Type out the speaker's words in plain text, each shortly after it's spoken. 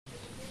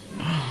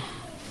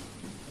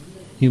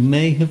You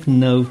may have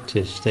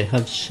noticed they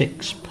have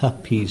 6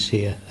 puppies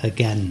here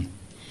again.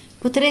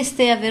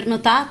 Potreste aver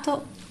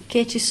notato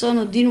che ci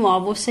sono di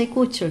nuovo 6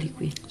 cuccioli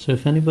qui. So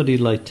if anybody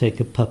would like to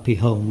take a puppy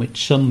home,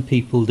 which some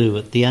people do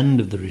at the end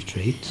of the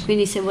retreat,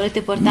 Quindi se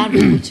volete portarvi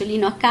un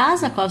cucciolino a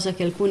casa, cosa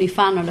che alcuni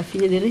fanno alla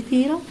fine del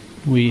ritiro,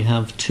 we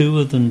have 2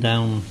 of them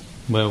down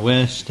where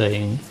we're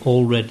staying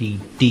already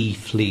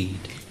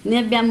defleed. ne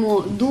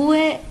abbiamo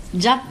 2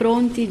 già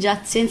pronti,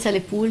 già senza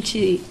le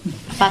pulci,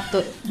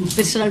 fatto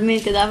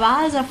personalmente da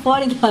Avasa,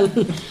 fuori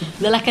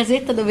dalla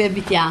casetta dove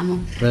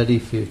abitiamo, Ready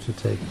for you to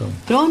take home.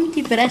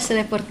 pronti per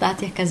essere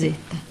portati a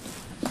casetta.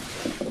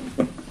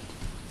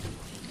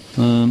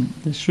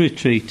 This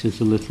retreat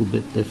is a little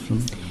bit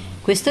different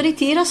Questo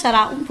ritiro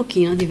sarà un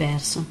pochino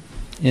diverso,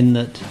 in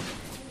that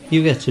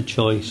you get a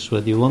choice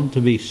whether you want to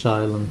be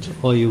silent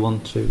or you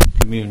want to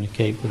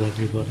communicate with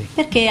everybody.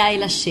 perché hai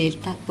la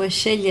scelta, puoi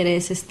scegliere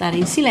se stare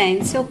in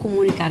silenzio o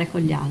comunicare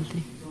con gli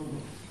altri.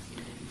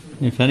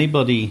 If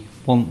anybody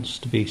wants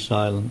to be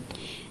silent,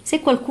 Se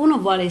qualcuno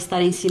vuole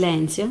stare in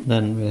silenzio,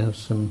 then we have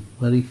some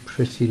very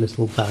pretty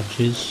little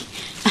badges.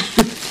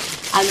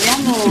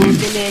 abbiamo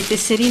delle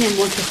tesserine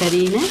molto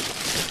carine,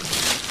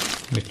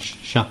 Which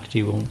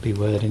Shakti won't be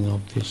wearing,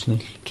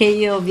 obviously, che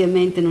io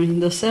ovviamente non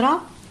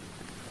indosserò,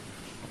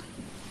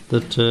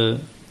 that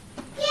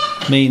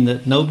mean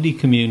that nobody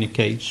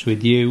communicates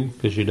with you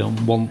because you don't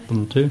want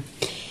them to,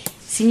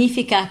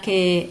 significa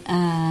che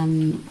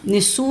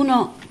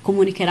nessuno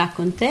comunicherà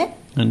con te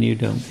and you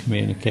don't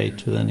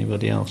communicate with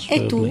anybody else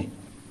e tu verbally.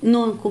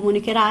 non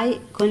comunicherai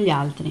con gli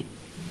altri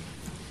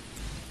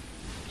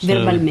So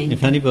verbalmente.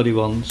 if anybody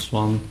wants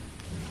one,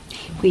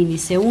 Quindi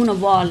se uno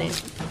vuole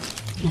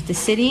la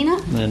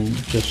tesserina, then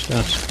just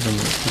ask them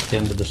at the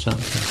end of the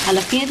satsang.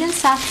 alla fine del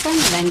satsang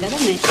venga da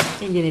me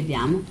e gliele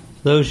diamo.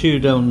 Those of you who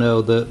don't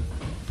know that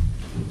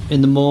in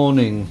the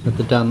morning at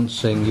the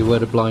dancing you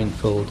wear a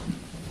blindfold.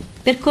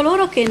 Per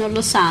coloro che non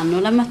lo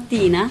sanno, la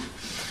mattina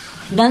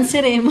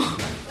danzeremo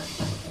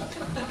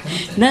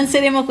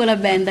con la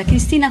benda.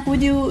 Cristina,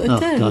 could you Oh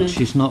turn? God,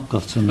 she's not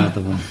got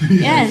another one.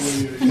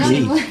 Yes.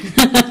 Gee.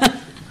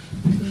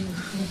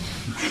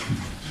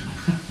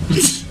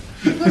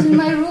 It was in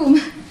my room.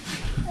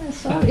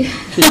 Sorry.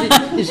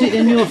 Is it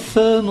in your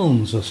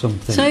pheromones or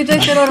something? Sono i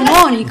tuoi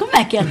ferormoni,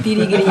 com'è che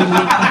attiri i grilli?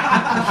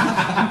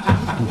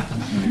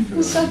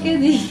 Non so che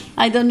dire.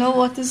 I don't know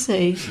what to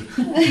say.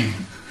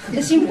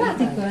 È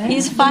simpatico, eh?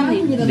 He's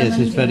funny. Yes,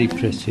 it's very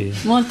pretty.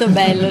 Molto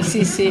bello,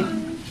 sì, sì.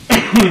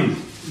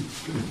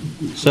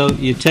 So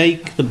you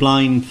take the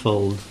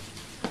blindfold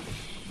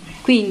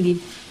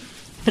Quindi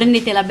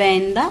prendete la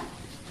benda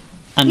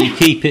and you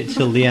keep it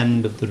till the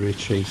end of the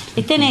retreat,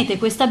 e tenete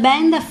questa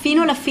benda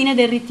fino alla fine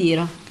del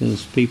ritiro,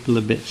 because people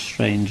are a bit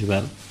strange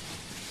about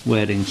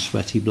wearing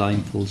sweaty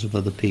blindfolds of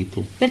other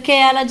people. perché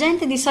alla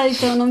gente di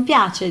solito non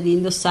piace di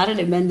indossare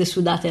le bende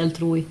sudate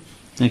altrui.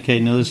 Okay,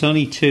 now there's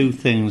only 2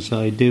 things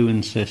I do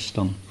insist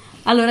on.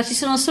 Allora ci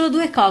sono solo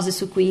 2 cose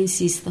su cui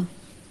insisto.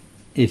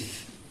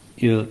 If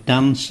you're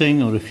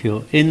dancing or if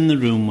you're in the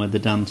room where the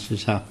dance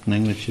is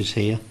happening, which is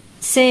here,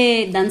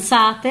 Se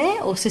danzate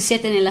o se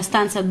siete nella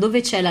stanza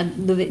dove c'è la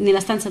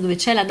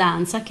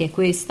danza, che è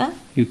questa,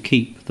 you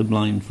keep the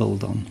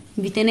blindfold on.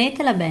 vi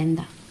tenete la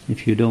benda.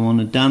 If you don't want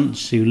to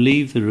dance, you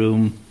leave the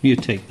room, you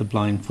take the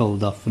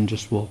blindfold off and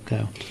just walk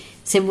out.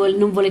 Se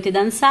non volete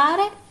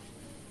danzare,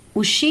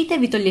 uscite e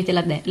vi togliete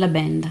la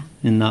benda.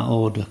 In that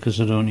order,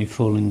 because I don't want you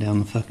falling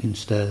down the fucking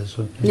stairs.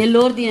 Okay?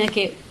 Nell'ordine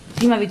che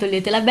prima vi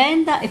togliete la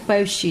benda e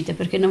poi uscite,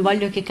 perché non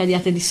voglio che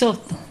cadiate di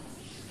sotto.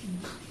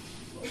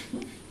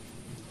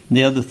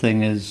 The other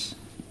thing is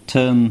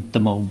turn the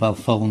mobile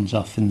phones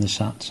off in the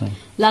satsang.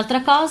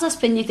 L'altra cosa,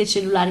 spegnete i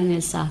cellulari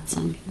nel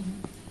satsang.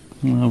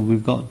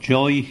 We've got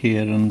Joy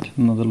here and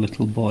another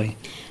little boy.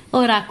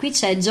 Ora qui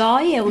c'è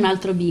Joy e un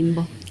altro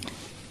bimbo.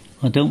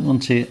 I don't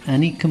want to hear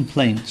any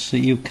complaints that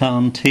you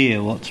can't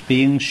hear what's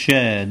being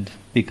shared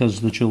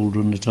because the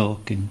children are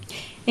talking.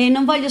 E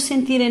non voglio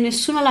sentire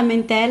nessuna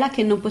lamentela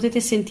che non potete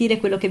sentire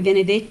quello che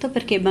viene detto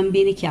perché i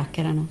bambini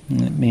chiacchierano.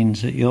 It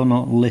means that you're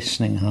not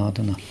listening hard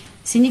enough.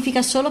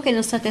 Significa solo che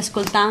non state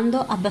ascoltando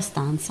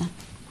abbastanza.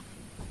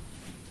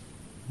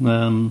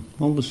 All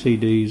the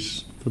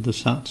CDs for the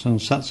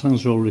satsangs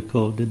are all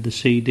recorded. The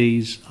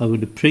CDs, I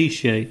would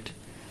appreciate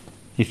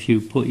if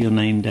you put your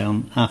name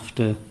down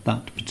after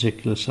that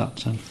particular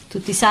satsang.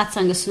 Tutti i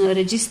satsang sono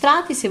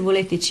registrati, se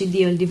volete il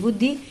CD o il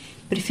DVD,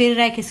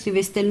 preferirei che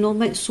scriveste il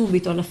nome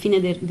subito alla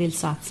fine del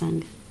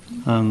satsang.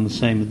 And the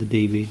same with the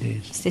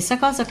DVDs. Stessa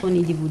cosa con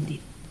i DVD.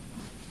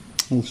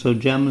 Also,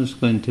 Gemma's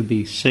going to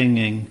be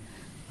singing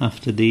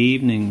after the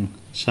evening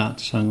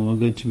satsang. We're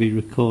going to be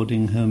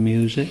recording her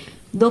music.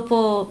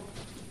 Dopo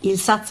il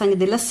satsang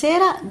della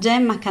sera,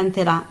 Gemma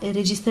canterà e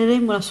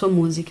registreremo la sua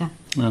musica.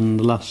 And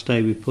the last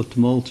day we put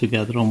them all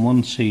together on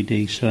one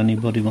CD, so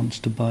anybody wants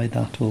to buy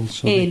that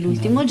also. E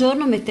l'ultimo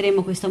giorno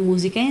metteremo questa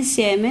musica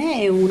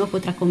insieme e uno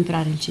potrà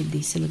comprare il CD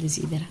se lo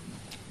desidera.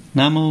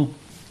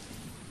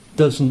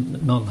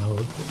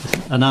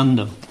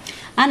 Anando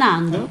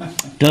Anando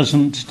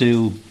doesn't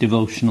do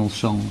devotional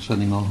songs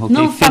anymore. Okay,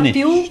 non fa finished.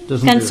 più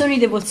Doesn't canzoni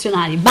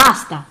devozionali,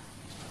 basta.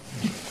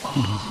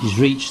 He's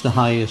reached the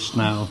highest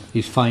now.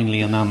 He's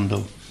finally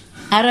Anando.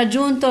 Ha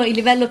raggiunto il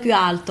livello più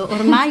alto,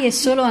 ormai è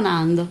solo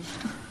Anando,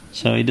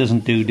 So he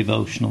doesn't do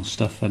devotional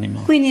stuff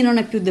anymore. quindi non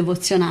è più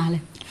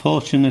devozionale.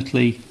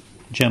 Fortunately,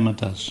 Gemma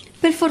does.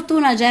 Per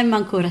fortuna Gemma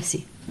ancora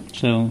sì.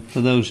 So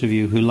for those of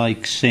you who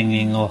like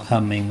singing or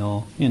humming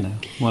or,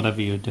 whatever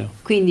you do,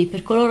 Quindi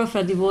per coloro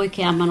fra di voi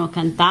che amano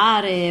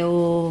cantare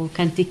o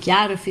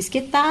canticchiare o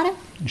fischiettare,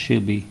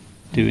 she'll be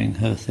doing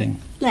her thing.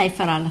 lei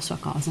farà la sua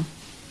cosa.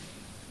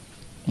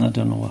 I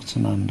don't know what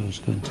Anando's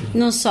going to do.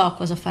 Non so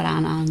cosa farà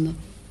Anando,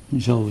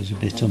 He's always a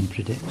bit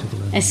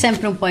unpredictable. è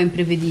sempre un po'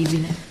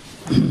 imprevedibile.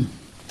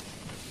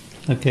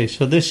 Okay,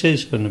 so this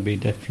is going to be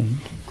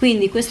different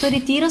Quindi questo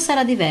ritiro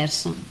sarà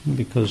diverso,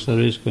 because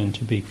there is going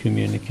to be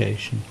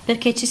communication.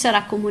 perché ci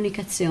sarà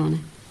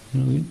comunicazione.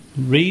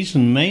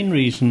 Main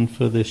reason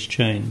for this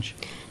change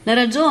La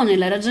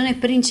ragione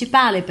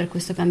principale per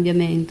questo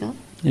cambiamento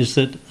is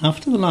that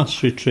after the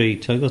last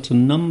retreat I got a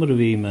number of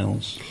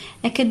emails.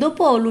 è che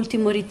dopo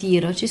l'ultimo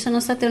ritiro ci sono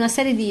state una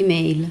serie di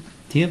email.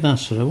 Dear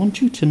Avasa, I want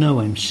you to know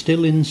I'm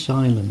still in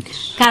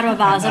silence. Caro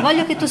Avasa,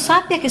 voglio che tu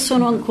sappia che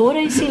sono ancora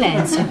in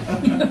silenzio.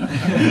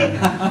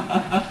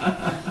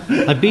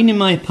 I've been in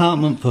my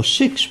apartment for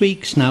 6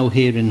 weeks now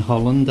here in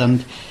Holland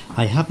and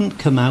I haven't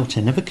come out.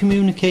 I never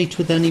communicate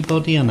with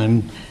anybody and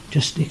I'm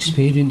just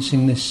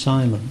experiencing this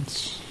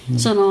silence.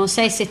 Sono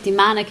 6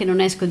 settimane che non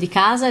esco di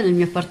casa nel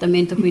mio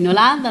appartamento qui in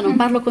Olanda, non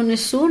parlo con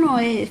nessuno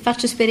e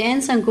faccio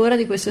esperienza ancora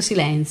di questo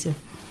silenzio.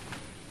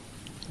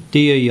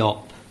 Dear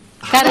Yop,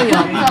 Caro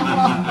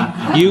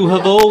Job, you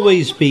have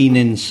always been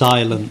in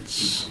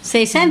silence.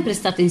 sei sempre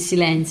stato in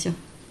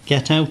silenzio.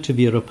 Get out of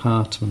your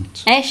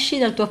apartment. Esci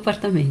dal tuo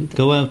appartamento.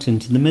 Go out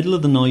into the middle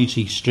of the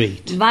noisy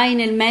street Vai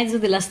nel mezzo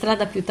della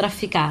strada più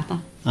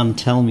trafficata and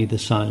tell me the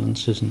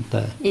silence isn't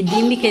there. e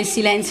dimmi che il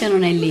silenzio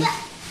non è lì.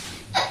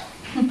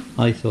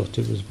 I thought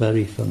it was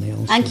very funny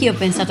also. Anch'io ho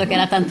pensato che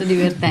era tanto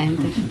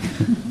divertente.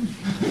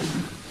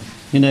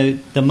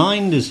 The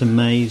mind is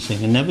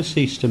amazing. It never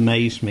ceases to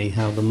amaze me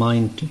how the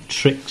mind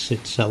tricks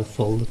itself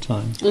all the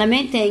time. La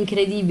mente è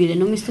incredibile,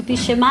 non mi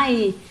stupisce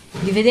mai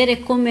di vedere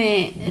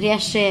come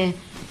riesce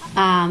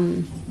a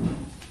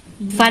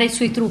fare i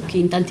suoi trucchi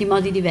in tanti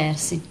modi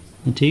diversi.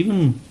 It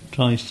even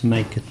tries to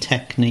make a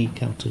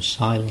technique out of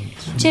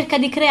silence. Cerca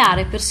di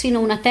creare persino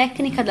una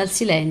tecnica dal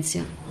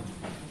silenzio.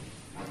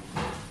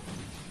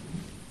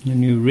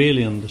 When you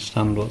really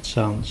understand what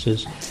silence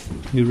is,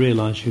 you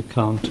realize you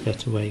can't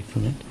get away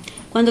from it.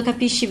 Quando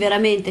capisci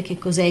veramente che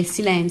cos'è il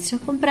silenzio,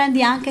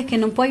 comprendi anche che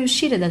non puoi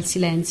uscire dal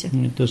silenzio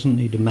And it doesn't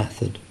need a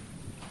method.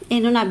 e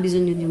non ha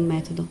bisogno di un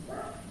metodo,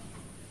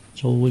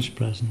 It's always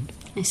present.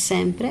 è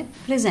sempre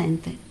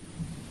presente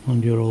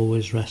And you're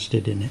always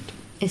rested in it.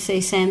 e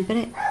sei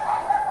sempre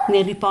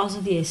nel riposo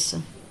di esso.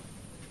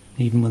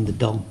 Even when the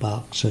dog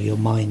barks or your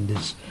mind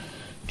is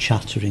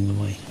chattering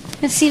away.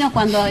 Persino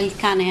quando il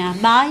cane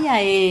abbaia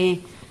e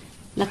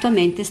la tua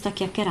mente sta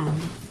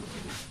chiacchierando.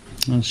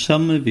 And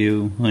some of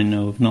you, I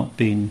know, have not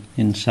been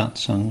in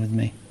satsang with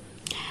me.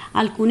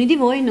 Alcuni di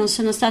voi non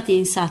sono stati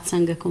in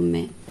satsang con me,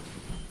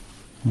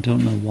 I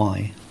don't know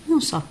why.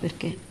 non so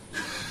perché.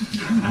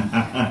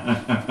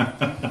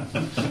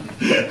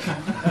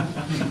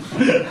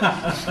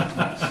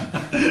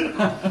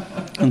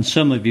 And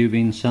some of you have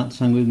been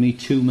satsang with me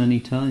too many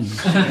times.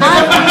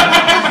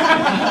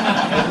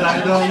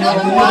 I don't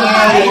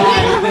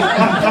know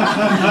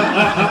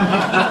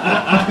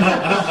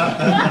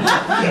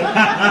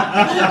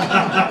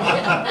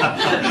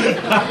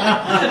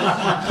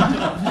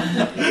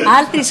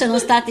Altri sono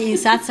stati in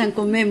satsang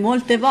con me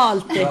molte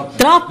volte,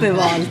 troppe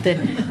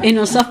volte, e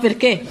non so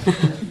perché.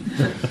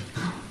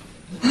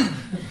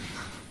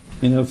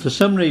 For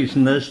some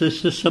reason there's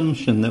this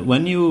assumption that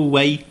when you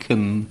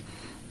awaken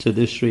to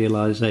this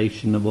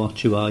realization of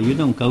what you are, you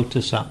don't go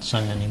to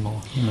satsang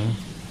anymore,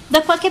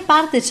 Da qualche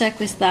parte c'è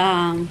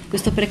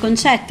questo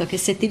preconcetto che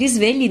se ti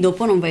risvegli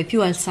dopo non vai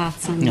più al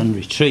satsang. And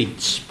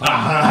retreats.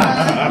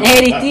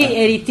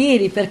 E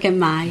ritiri, perché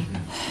mai?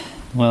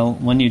 Well,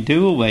 when you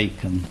do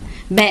awaken,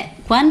 Beh,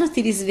 quando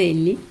ti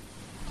risvegli,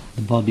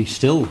 the body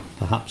still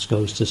perhaps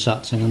goes to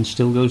satsang and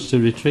still goes to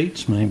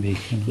retreats, maybe.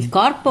 il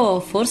corpo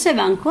forse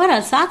va ancora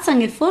al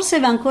satsang e forse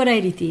va ancora ai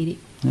ritiri.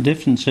 The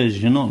difference is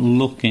you're not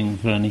looking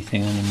for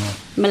anything anymore.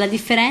 Ma la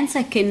differenza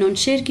è che non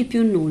cerchi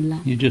più nulla.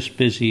 You're just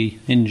busy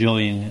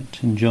enjoying it,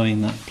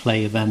 enjoying that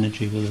play of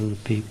energy with other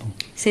people.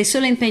 Sei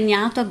solo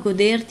impegnato a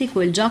goderti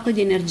quel gioco di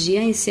energia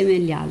insieme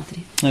agli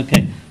altri.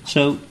 Okay,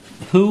 so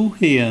who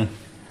here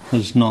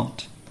has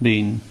not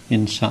been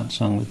in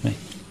satsang with me?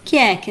 Chi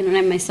è che non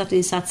è mai stato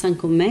in satsang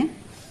con me?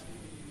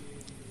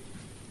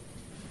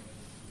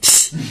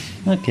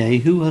 Okay,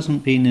 who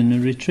hasn't been in a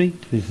retreat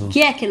before?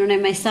 Chi è che non è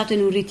mai stato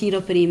in un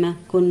ritiro prima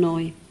con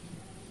noi?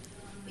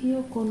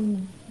 Io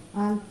con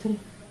altri.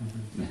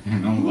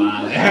 Non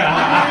vale.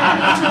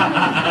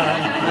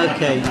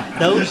 Okay,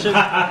 those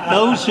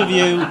of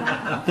you.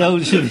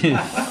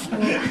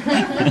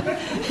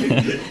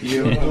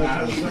 Io con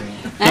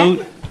altri.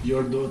 Oh,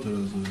 Your daughter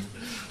also.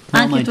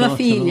 Anche my tua daughter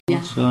figlia.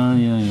 also,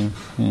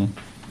 yeah.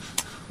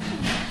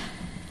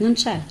 Non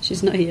c'è,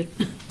 she's not here.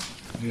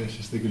 Yeah,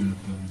 she's taking her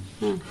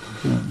time.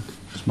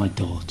 It's my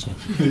daughter.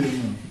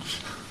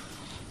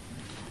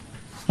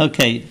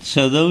 Okay,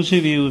 so those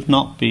of you who have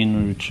not been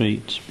in a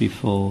retreat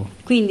before,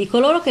 Quindi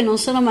coloro che non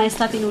sono mai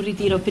stati in un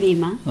ritiro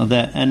prima, are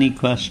there any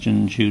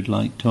questions you'd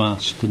like to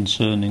ask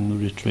concerning the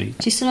retreat?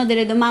 ci sono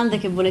delle domande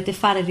che volete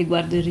fare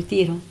riguardo il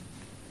ritiro?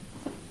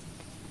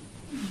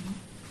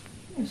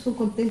 Sono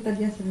contenta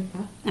di essere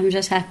qua. I'm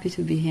just happy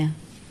to be here.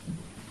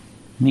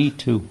 Me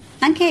too.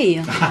 Anche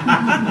io.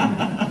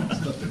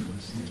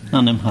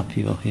 And I'm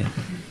happy you're here.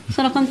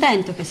 Sono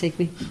contento che sei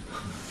qui.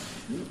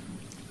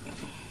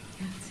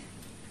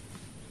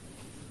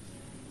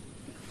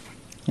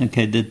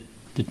 Okay,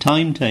 the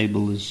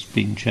timetable has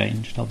been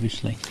changed,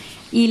 obviously.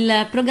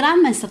 Il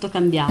programma è stato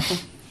cambiato.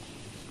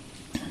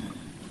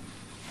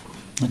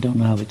 I don't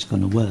know how it's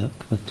going to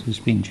work, but it's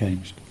been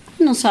changed.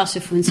 Non so se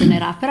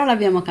funzionerà, però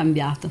l'abbiamo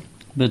cambiato.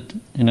 But,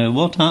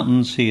 what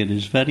happens here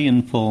is very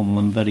informal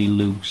and very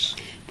loose.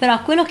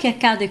 Però quello che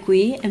accade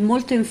qui è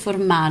molto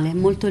informale,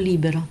 molto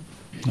libero.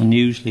 And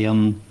usually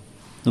I'm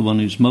the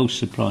one who's most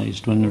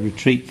surprised when the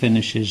retreat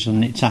finishes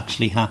and it's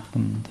actually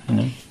happened,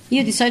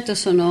 Io di solito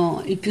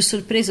sono il più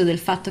sorpreso del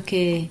fatto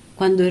che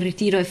quando il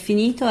ritiro è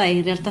finito è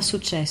in realtà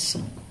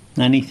successo.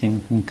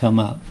 Anything can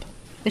come up.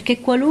 Perché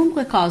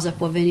qualunque cosa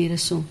può venire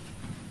su.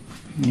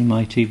 You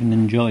might even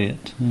enjoy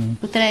it.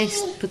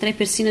 Potrei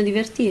persino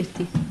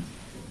divertirti.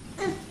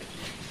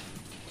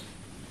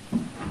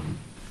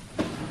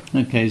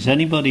 Okay, does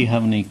anybody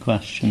have any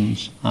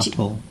questions at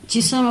all?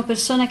 Ci sono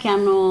persone che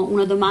hanno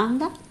una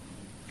domanda?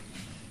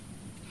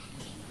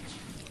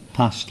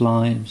 Past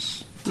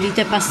lives?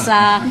 Vite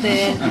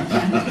passate?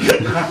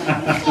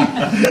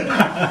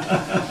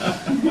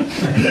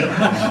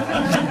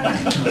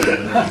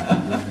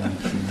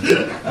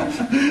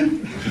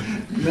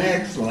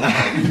 Next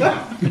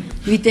slide.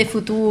 Vite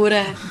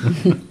future?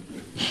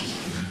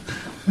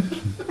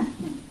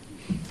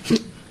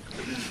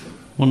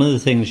 One of the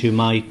things you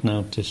might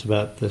notice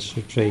about this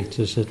retreat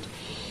is that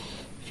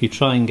if you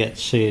try and get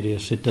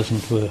serious, it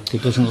doesn't work.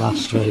 It doesn't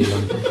last very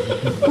long.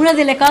 Una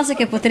delle cose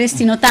che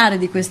potresti notare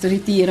di questo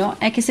ritiro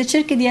è che se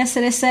cerchi di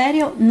essere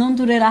serio non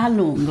durerà a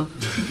lungo.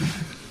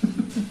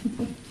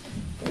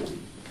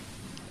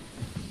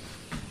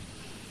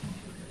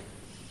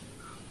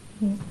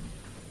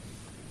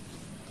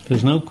 If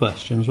there's no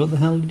questions, what the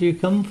hell did you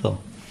come for?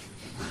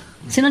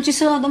 Se non ci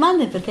sono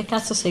domande, perché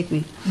cazzo sei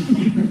qui?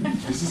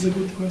 This is a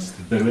good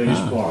question. They're very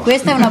smart.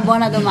 Questa è una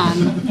buona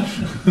domanda.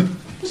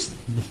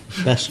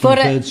 Best For one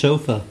a- heard so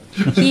far.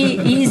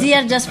 He's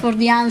here just for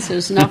the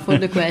answers, not for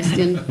the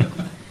question.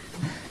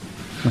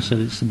 I said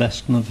it's the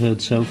best one I've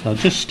heard so far.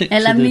 Just stick È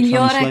to la the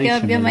migliore translation. che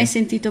abbia mai really.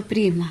 sentito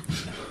prima.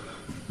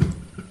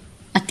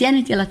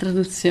 Attieniti alla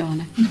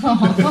traduzione.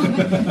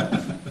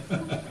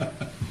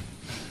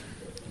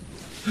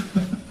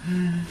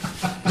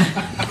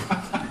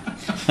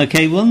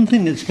 Okay, one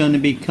thing that's going to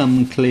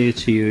become clear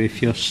to you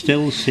if you're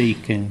still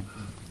seeking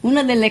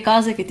Una delle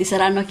cose che ti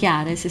saranno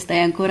chiare se stai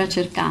ancora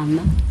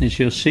cercando is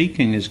your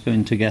seeking is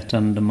going to get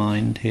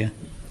undermined here.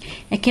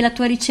 è che la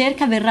tua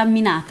ricerca verrà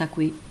minata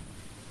qui.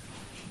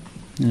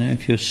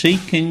 If you're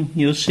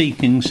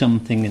seeking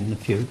something in the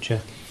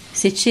future,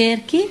 Se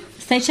cerchi,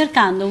 stai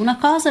cercando una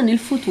cosa nel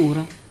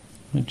futuro,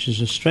 which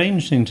is a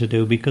strange thing to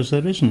do because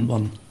there isn't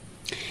one.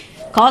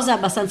 cosa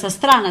abbastanza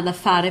strana da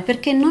fare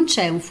perché non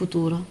c'è un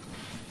futuro.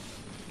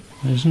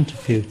 There isn't a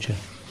future.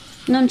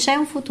 Non c'è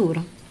un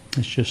futuro,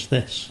 It's just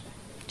this.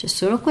 c'è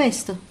solo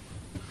questo.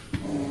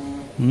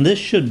 And this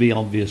should be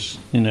obvious,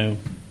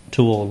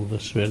 to all of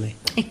us, really.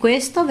 E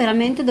questo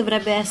veramente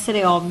dovrebbe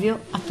essere ovvio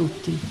a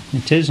tutti.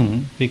 It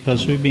isn't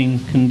because we've been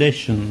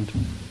conditioned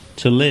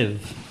to live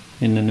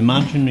in an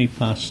imaginary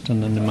past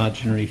and an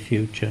imaginary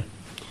future.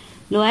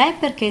 Lo è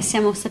perché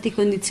siamo stati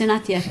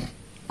condizionati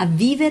a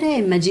vivere e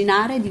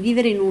immaginare di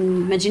vivere in un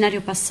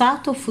immaginario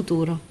passato o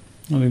futuro.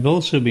 And we've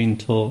also been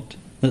taught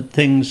that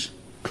things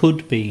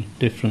could be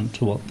different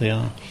to what they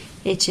are.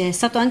 E ci è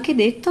stato anche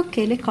detto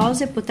che le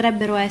cose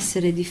potrebbero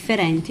essere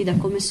differenti da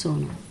come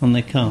sono. And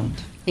they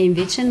can't. E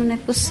invece non è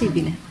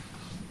possibile.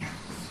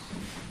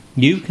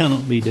 You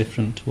cannot be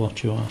different to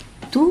what you are.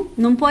 Tu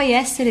non puoi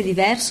essere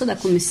diverso da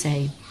come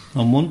sei.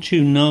 And once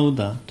you know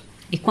that,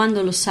 E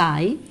quando lo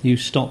sai, you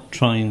stop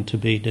trying to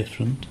be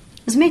different.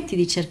 smetti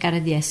di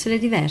cercare di essere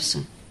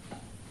diverso.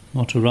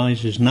 What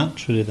arises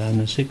naturally then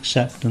is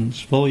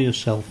acceptance for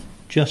yourself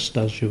just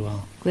as you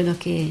are. Quello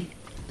che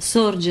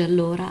sorge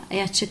allora è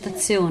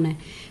accettazione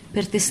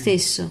per te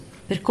stesso,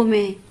 per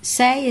come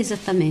sei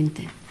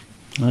esattamente,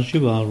 As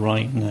you are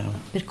right now,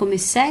 per come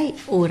sei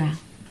ora,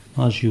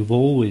 as you've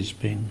always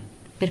been.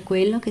 per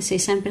quello che sei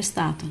sempre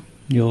stato.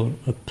 You're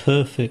a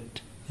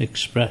perfect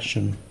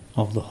expression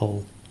of the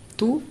whole.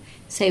 Tu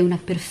sei una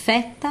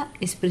perfetta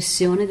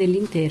espressione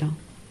dell'intero.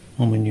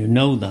 And when you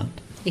know that,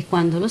 E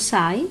quando lo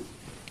sai,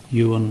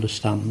 you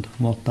understand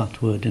what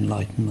that word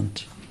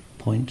enlightenment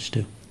points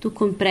to. tu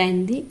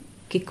comprendi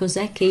che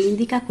cos'è che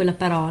indica quella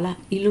parola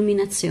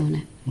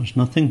illuminazione. There's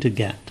nothing to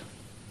get.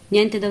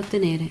 Niente da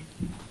ottenere.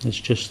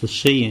 It's just the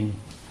seeing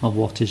of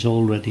what is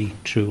already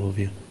true of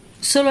you.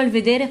 Solo il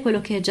vedere quello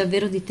che è già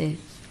vero di te.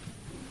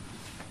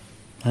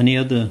 Any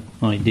other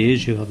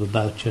ideas you have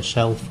about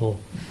yourself or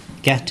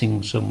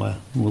getting somewhere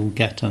will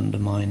get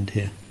undermined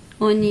here.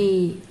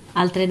 Ogni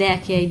altra idea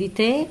che hai di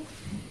te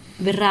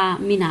verrà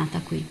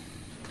minata qui.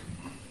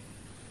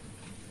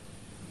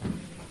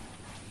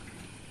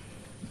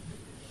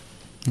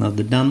 Now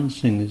the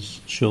dancing is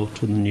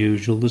shorter than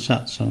usual, the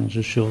satsangs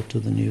are shorter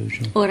than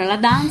usual. Ora la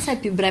danza è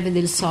più breve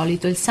del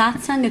solito, il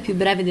satsang è più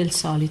breve del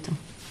solito.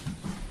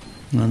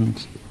 And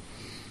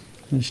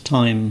there's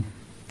time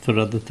for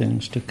other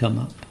things to come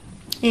up.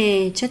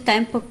 E c'è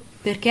tempo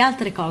perché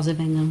altre cose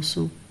vengano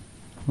su.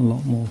 A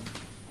lot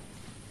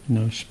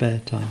more,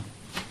 spare time.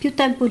 Più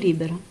tempo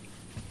libero.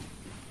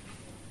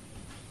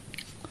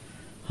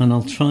 And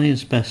I'll try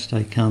as best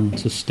I can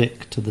to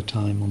stick to the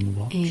time on the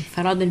watch. E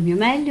farò del mio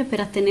meglio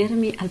per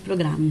attenermi al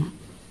programma.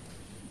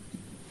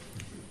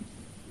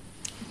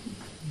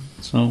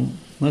 So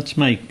let's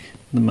make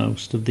the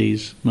most of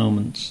these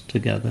moments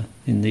together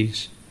in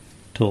these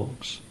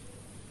talks.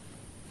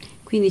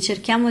 Quindi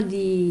cerchiamo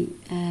di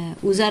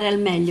usare al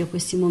meglio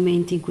questi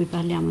momenti in cui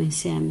parliamo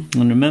insieme.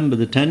 And remember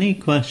that any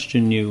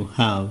question you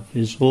have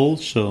is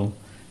also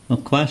a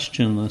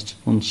question that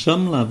on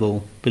some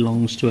level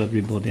belongs to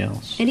everybody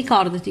else. E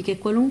ricordati che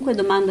qualunque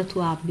domanda tu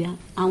abbia,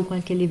 a un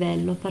qualche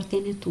livello,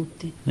 appartiene a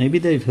tutti. Maybe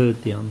they've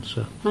heard the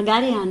answer.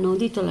 Magari hanno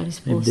udito la Maybe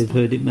risposta. they've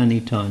heard it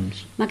many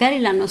times.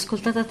 Magari l'hanno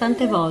ascoltata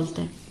tante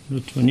volte.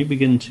 But when you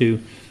begin to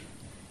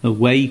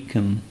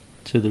awaken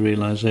to the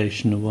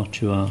realization of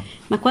what you are,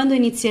 Ma quando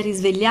inizi a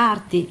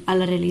risvegliarti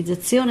alla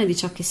realizzazione di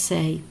ciò che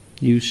sei,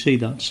 you see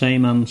that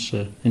same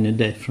answer in a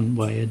different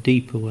way, a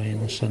deeper way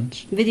in a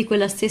sense. vedi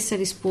quella stessa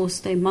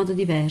risposta in modo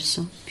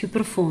diverso, più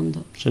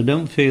profondo. So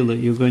don't feel that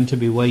you're going to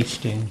be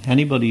wasting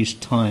anybody's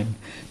time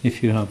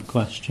if you have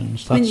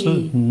questions. That's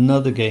Quindi-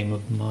 another game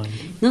of the mind.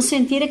 Non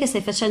sentire che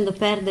stai facendo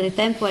perdere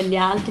tempo agli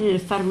altri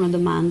nel fare una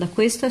domanda.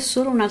 Questo è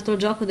solo un altro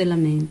gioco della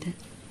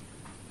mente.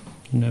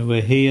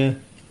 We're here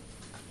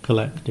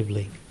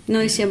collectively.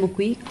 Noi siamo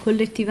qui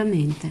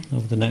collettivamente.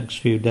 Over the next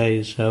few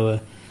days,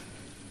 our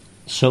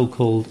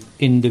so-called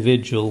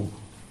individual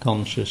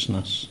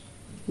consciousness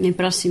Nei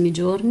prossimi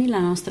giorni la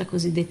nostra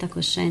cosiddetta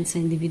coscienza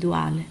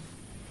individuale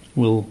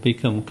will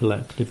become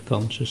collective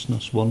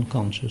consciousness, one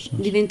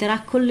consciousness.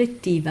 diventerà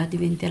collettiva,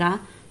 diventerà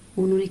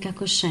un'unica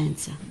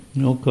coscienza.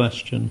 Your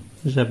question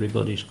is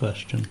everybody's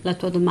question. La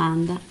tua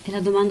domanda è la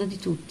domanda di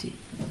tutti.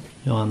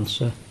 Your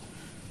answer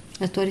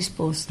La tua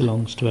risposta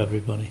belongs to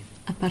everybody.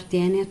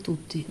 appartiene a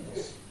tutti.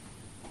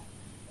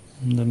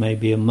 And there may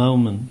be a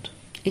moment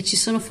E ci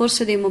sono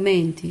forse dei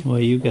momenti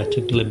where you get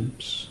a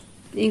glimpse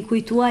in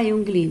cui tu hai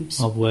un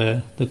glimpse of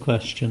where the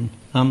question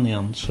and the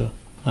answer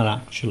are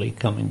actually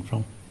coming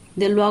from.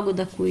 del luogo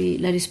da cui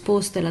la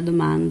risposta e la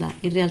domanda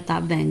in realtà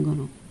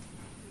vengono.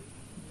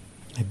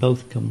 They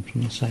both come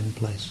from the same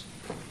place.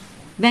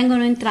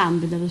 Vengono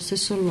entrambe dallo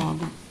stesso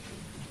luogo.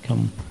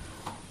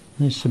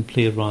 They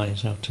simply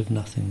arise out of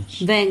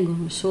nothingness.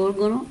 Vengono,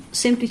 sorgono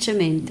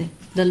semplicemente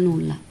dal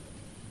nulla.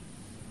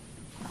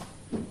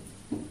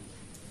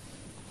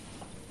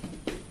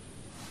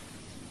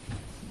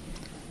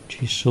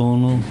 Ci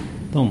sono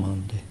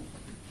domande?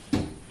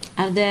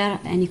 Are there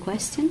any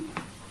questions?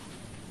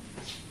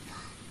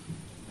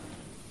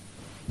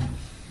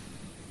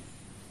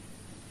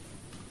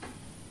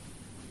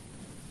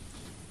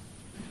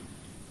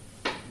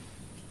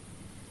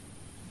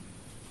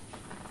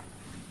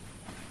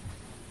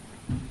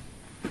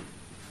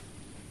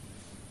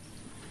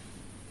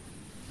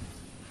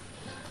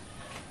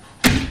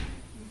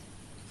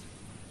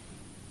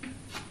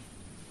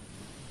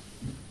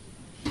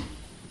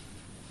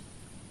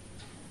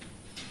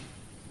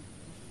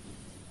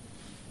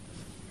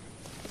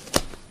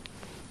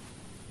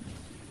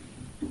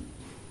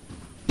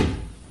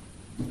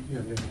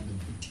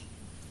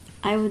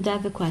 I would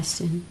have a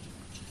question.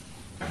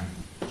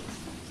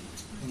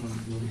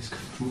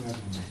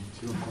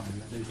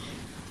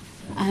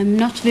 I'm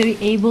not very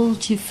able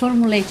to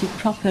formulate it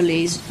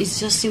properly. It's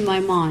just in my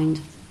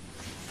mind.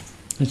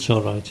 It's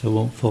all right, I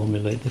won't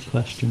formulate the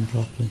question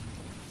properly.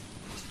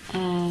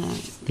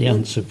 The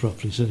answer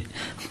properly, sorry.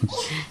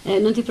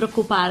 Non ti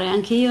preoccupare,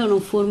 anche io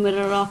non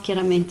formulerò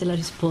chiaramente la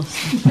risposta.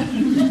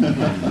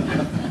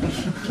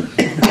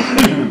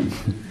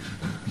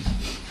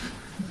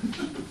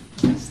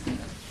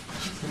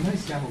 Se noi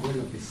siamo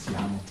quello che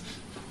siamo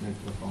nel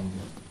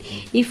profondo,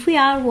 If we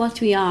are what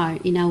we are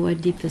in our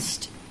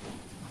deepest,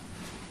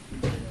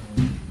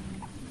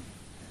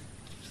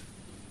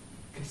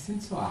 che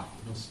senso ha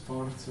lo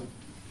sforzo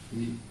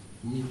di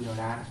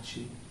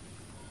migliorarci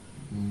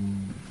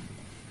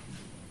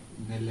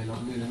nelle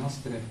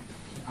nostre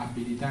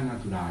abilità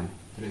naturali,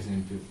 per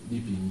esempio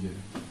dipingere,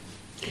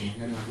 che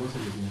magari è una cosa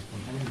che viene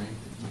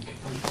spontaneamente, ma che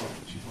poi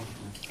ci porta.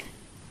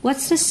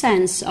 what's the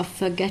sense of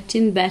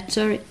getting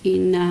better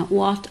in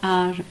what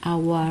are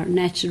our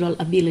natural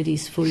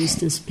abilities, for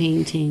instance,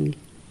 painting?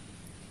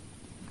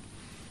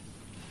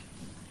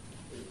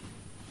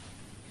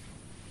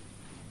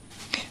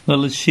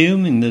 Well,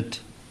 assuming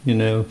that,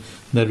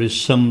 there is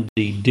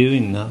somebody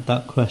doing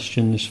that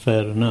question is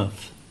fair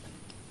enough.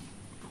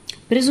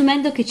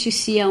 Presumendo che ci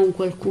sia un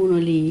qualcuno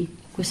lì,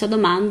 questa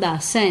domanda ha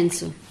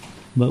senso.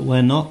 But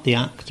we're not the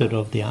actor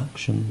of the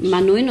actions. Ma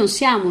noi non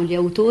siamo gli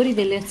autori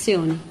delle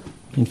azioni.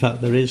 In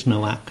fact, there is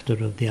no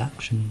actor of the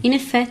actions. In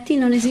effetti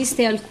non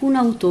esiste alcun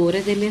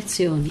autore delle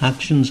azioni.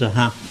 Actions are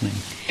happening.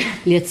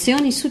 Le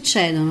azioni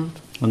succedono.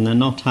 And they're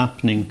not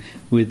happening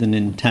with an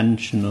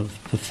intention of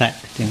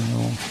perfecting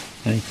or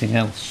anything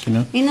else,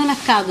 E non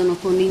accadono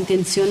con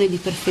l'intenzione di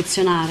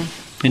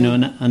perfezionare.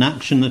 An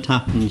action that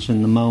happens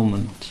in the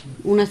moment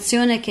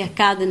Un'azione che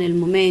accade nel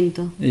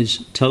momento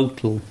is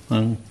total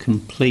and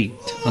complete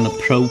and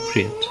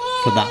appropriate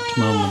for that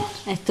moment.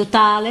 è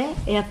totale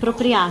e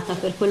appropriata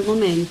per quel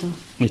momento.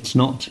 It's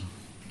not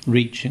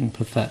reaching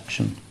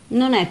perfection.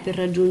 Non è per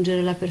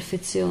raggiungere la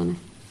perfezione.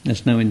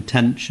 There's no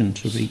intention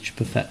to reach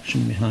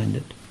perfection behind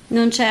it.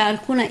 Non c'è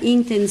alcuna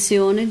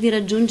intenzione di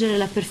raggiungere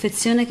la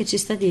perfezione che ci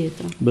sta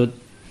dietro. But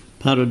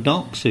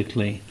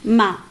paradoxically,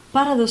 Ma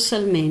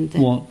paradossalmente,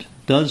 what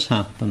does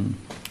happen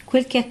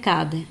quel che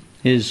accade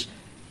is,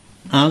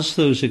 as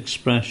those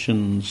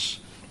expressions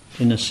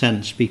in a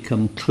sense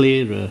become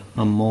clearer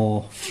and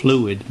more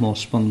fluid, more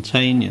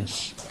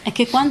spontaneous, è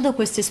che quando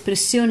queste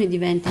espressioni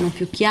diventano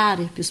più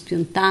chiare, più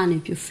spontanee,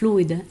 più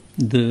fluide,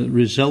 the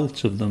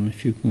result of them,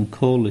 if you can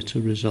call it a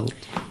result,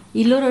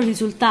 il loro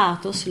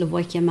risultato, se lo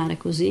vuoi chiamare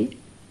così,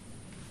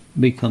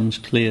 becomes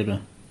clearer,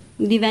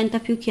 diventa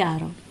più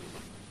chiaro,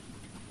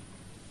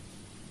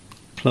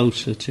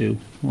 closer to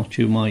what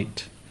you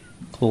might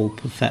call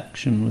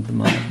perfection with the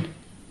mind.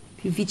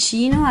 più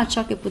vicino a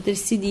ciò che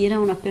potresti dire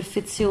una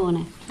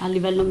perfezione a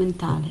livello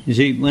mentale. You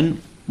see,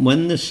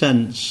 when the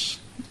sense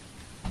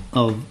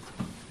of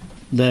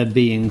there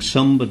being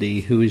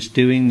somebody who is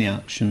doing the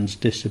actions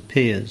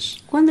disappears,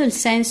 Quando il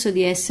senso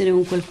di essere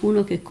un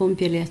qualcuno che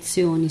compie le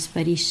azioni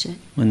sparisce,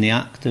 when the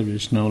actor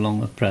is no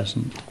longer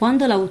present,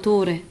 quando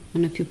l'autore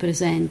non è più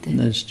presente,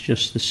 there's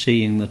just the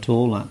seeing that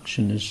all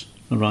action is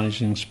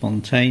arising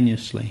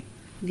spontaneously.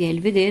 vi è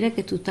il vedere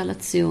che tutta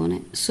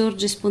l'azione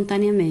sorge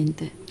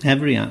spontaneamente.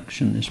 Every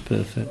action is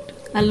perfect.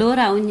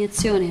 Allora ogni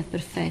azione è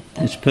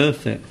perfetta. It's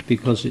perfect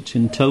because it's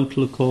in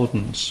total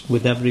accordance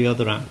with every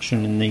other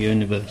action in the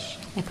universe,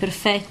 È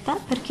perfetta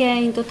perché è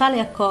in totale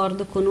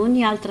accordo con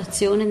ogni altra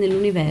azione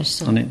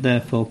nell'universo and it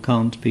therefore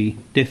can't be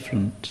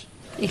different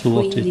e to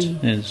what quindi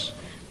it is.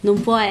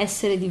 non può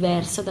essere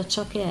diversa da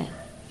ciò che è.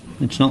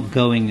 It's not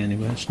going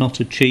anywhere, it's not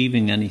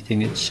achieving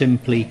anything, it's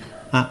simply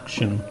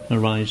action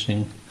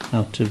arising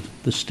out of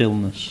the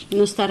stillness.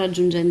 Non sta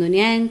raggiungendo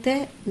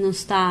niente, non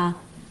sta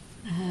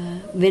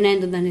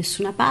venendo da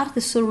nessuna parte,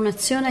 è solo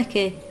un'azione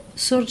che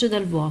sorge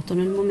dal vuoto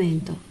nel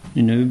momento.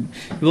 You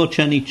watch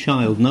any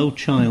child, no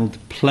child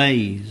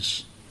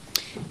plays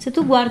Se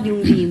tu guardi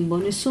un bimbo,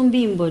 nessun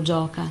bimbo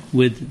gioca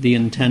with the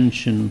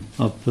intention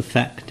of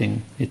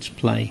perfecting its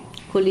play.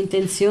 con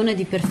l'intenzione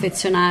di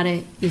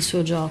perfezionare il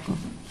suo gioco.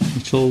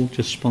 It's all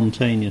just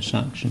spontaneous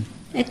action.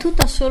 È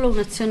tutta solo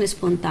un'azione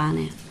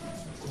spontanea.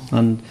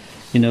 And,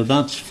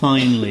 that's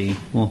finally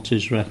what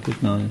is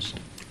recognized.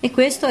 E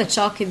questo è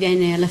ciò che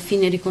viene alla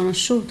fine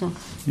riconosciuto.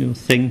 Your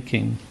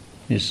thinking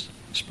is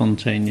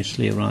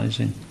spontaneously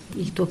arising.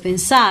 Il tuo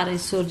pensare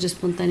sorge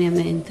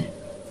spontaneamente.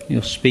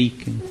 Your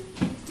speaking.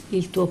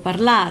 Il tuo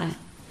parlare.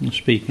 Your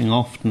speaking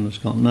often has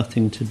got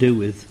nothing to do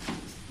with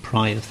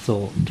prior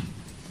thought.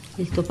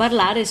 Il tuo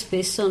parlare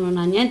spesso non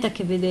ha niente a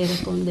che vedere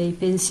con dei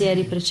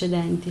pensieri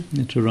precedenti,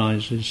 It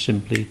arises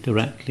simply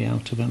directly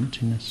out of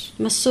emptiness.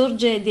 ma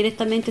sorge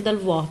direttamente dal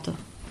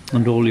vuoto.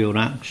 And all your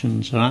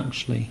actions are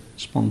actually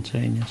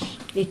spontaneous.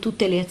 E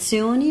tutte le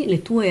azioni,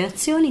 le tue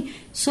azioni,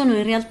 sono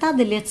in realtà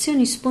delle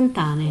azioni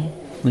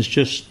spontanee. There's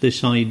just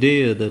this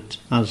idea that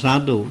as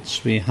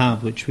adults we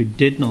have, which we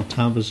did not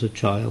have as a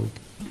child,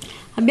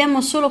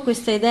 Abbiamo solo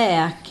questa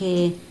idea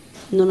che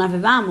non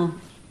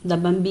avevamo da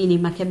bambini,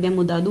 ma che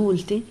abbiamo da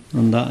adulti,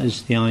 and that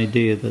is the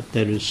idea that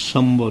there is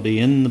somebody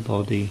in the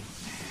body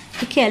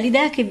e che è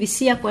l'idea che vi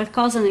sia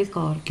qualcosa nel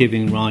corpo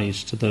giving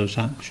rise to those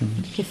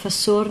actions. che fa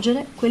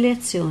sorgere quelle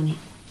azioni.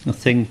 A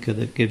thinker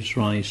that gives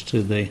rise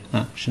to the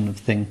action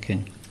of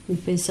thinking.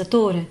 Un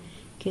pensatore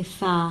che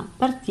fa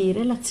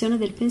partire l'azione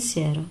del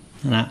pensiero.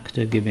 An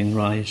actor giving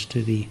rise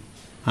to the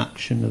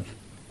action of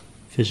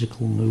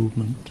physical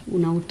movement.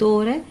 Un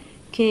autore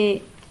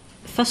che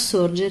fa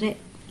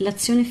sorgere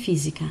l'azione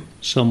fisica.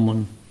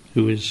 Someone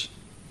who is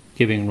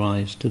giving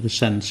rise to the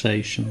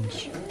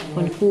sensations.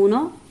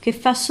 Qualcuno che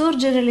fa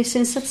sorgere le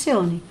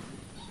sensazioni.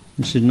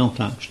 This is not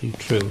actually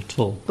true at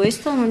all.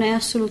 Questo non è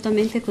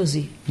assolutamente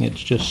così.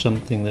 It's just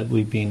something that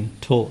we've been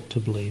taught to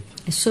believe.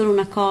 È solo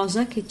una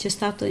cosa che ci è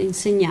stato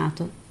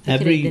insegnato a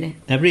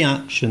credere. Every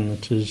action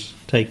that has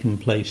taken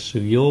place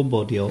through your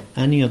body or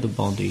any other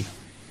body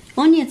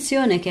Ogni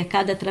azione che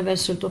accade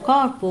attraverso il tuo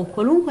corpo o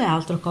qualunque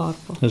altro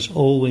corpo has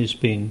always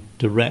been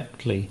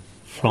directly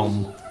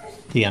from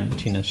the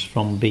emptiness,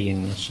 from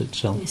beingness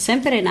itself. è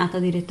sempre nata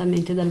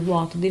direttamente dal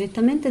vuoto,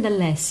 direttamente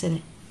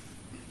dall'essere.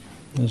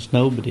 There's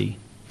nobody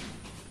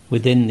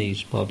within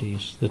these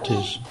bodies that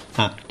is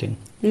acting.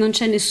 Non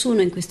c'è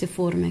nessuno in queste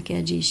forme che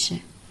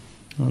agisce.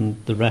 And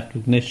the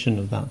recognition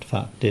of that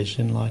fact is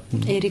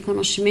enlightenment. E il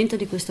riconoscimento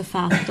di questo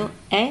fatto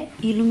è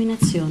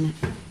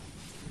illuminazione.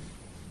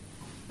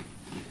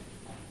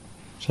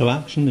 So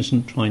action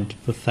isn't trying to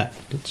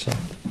perfect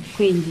itself.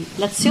 Quindi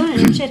l'azione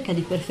non cerca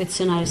di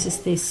perfezionare se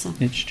stessa,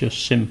 It's just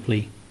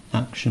simply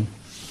action.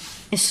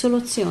 è solo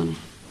azione,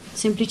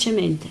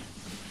 semplicemente.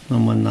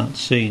 And when that's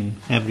seen,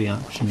 every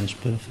action is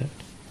perfect.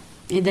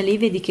 E da lì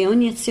vedi che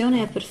ogni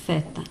azione è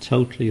perfetta,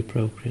 Totally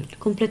appropriate.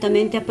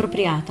 completamente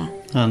appropriata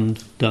And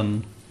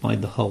done by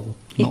the whole,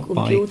 E not by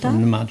compiuta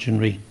an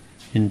imaginary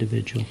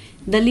individual.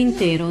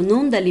 dall'intero,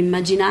 non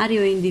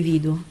dall'immaginario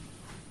individuo.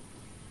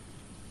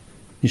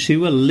 You see,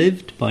 we're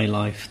lived by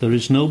life. There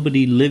is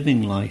nobody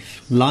living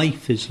life.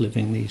 Life is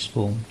living these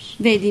forms.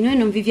 Vedi, noi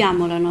non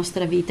viviamo la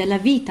nostra vita, è la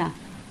vita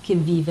che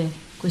vive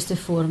queste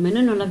forme,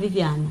 noi non la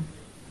viviamo.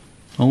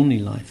 Only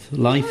life.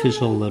 Life is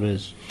all there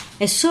is.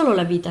 È solo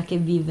la vita che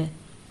vive,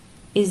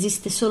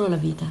 esiste solo la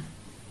vita.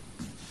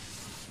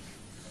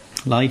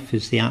 Life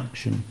is the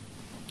action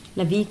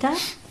La vita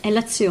è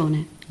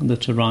l'azione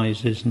that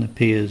arises and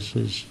appears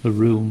as a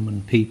room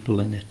and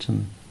people in it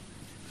and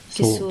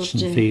che thoughts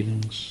and sorge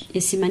feelings. e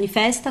si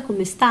manifesta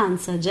come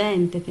stanza,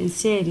 gente,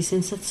 pensieri,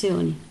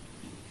 sensazioni.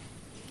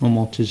 And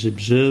what is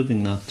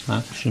observing that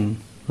action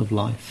of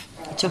life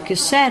E ciò che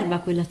osserva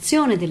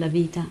quell'azione della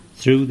vita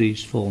through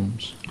these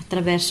forms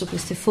attraverso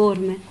queste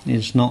forme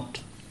is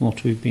not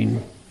what we've been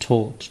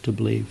taught to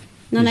believe.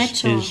 Non è Is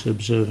ciò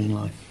observing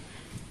life.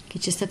 che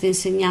ci è stato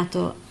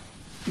insegnato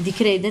di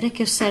credere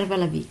che osserva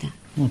la vita.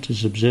 What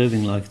is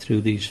observing life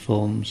through these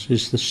forms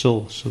is the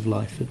source of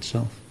life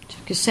itself. Ciò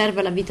che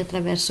osserva la vita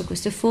attraverso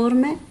queste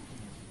forme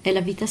è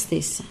la vita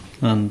stessa.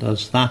 And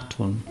as that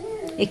one,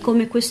 E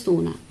come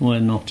quest'una,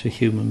 we're not a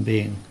human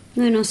being.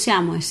 noi non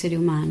siamo esseri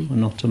umani, We're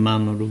not a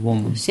man or a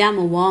woman. non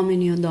siamo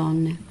uomini o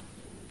donne,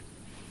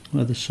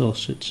 We're the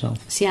source itself.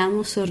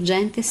 siamo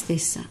sorgente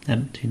stessa,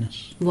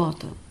 Emptiness.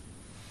 vuoto,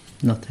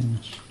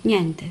 Nothingness.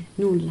 niente,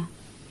 nulla.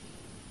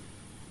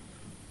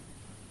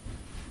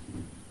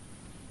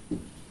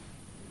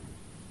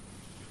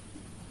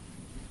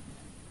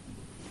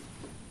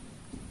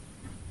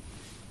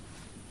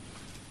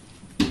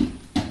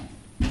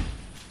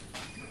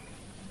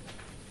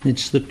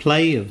 It's the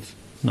play of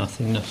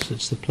nothingness.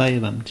 It's the play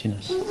of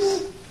emptiness.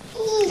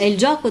 È il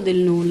gioco del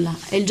nulla,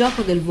 è il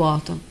gioco del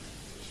vuoto,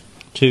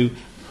 To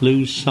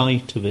lose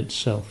sight of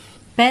itself.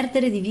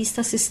 perdere di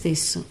vista se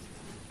stesso,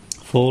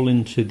 Fall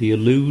into the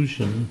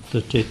illusion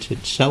that it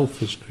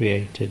itself has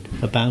created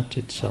about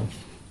itself.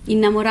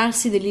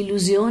 innamorarsi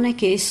dell'illusione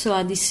che esso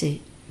ha di sé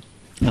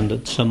And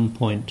at some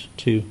point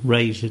to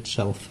raise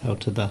itself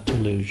out of that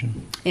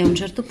illusion. e a un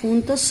certo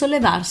punto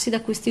sollevarsi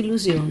da questa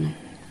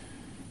illusione.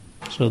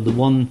 So the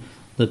one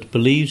that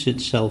believes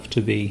itself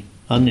to be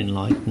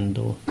unenlightened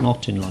or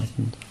not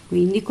enlightened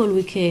Quindi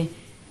colui che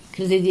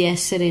crede di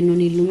essere non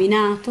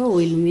illuminato o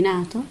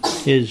illuminato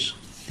is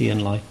the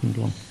enlightened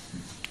one.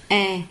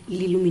 è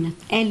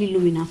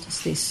l'illuminato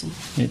stesso,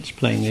 It's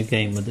playing a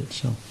game with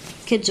itself.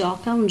 che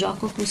gioca un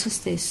gioco con se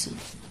stesso.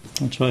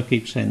 That's why I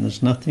keep saying there's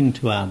nothing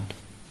to add.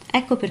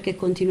 Ecco perché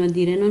continuo a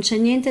dire non c'è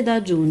niente da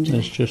aggiungere,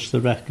 There's just the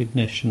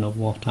recognition of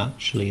what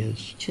actually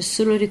is. c'è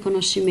solo il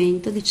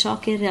riconoscimento di ciò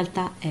che in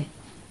realtà è,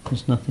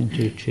 There's nothing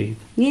to achieve.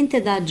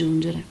 niente da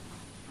aggiungere,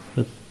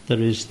 But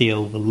there is the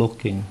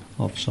overlooking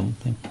of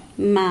something.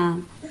 ma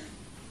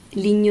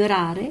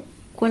l'ignorare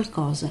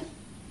qualcosa.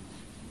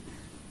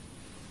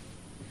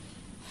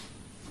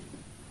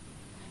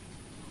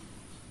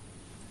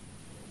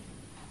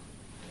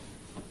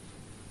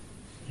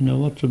 You know,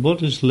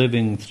 what is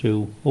living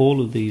through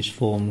all of these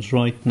forms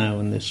right now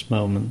in this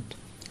moment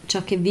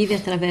Ciò che vive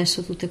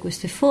attraverso tutte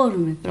queste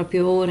forme,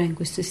 proprio ora, in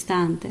questo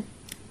istante,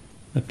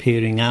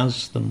 appearing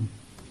as them,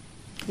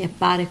 e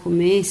appare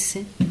come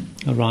esse,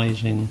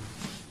 arising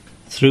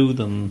through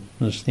them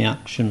as the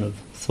action of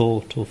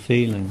thought or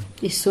feeling,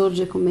 e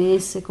sorge come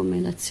esse,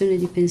 come l'azione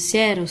di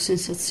pensiero o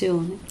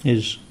sensazione,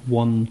 is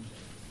one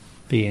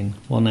being,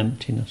 one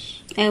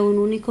emptiness. è un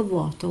unico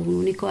vuoto, un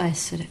unico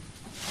essere.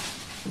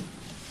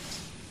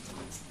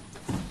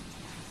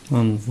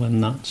 And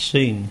when that's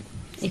seen,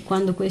 E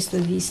quando questo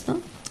è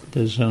visto,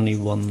 there's only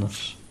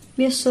oneness.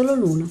 vi è solo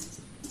l'uno.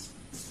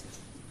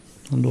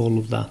 And all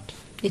of that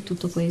E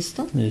tutto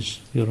questo is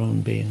your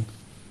own being.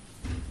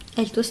 è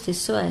il tuo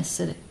stesso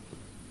essere.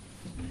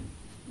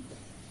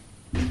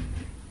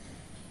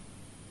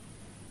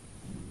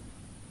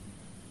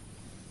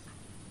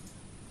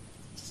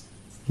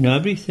 You know,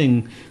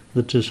 everything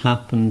that has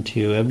happened to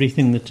you,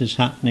 everything that is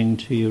happening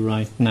to you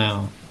right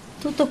now,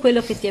 Tutto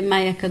quello che ti è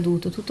mai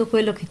accaduto, tutto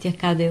quello che ti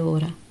accade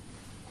ora,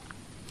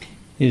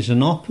 is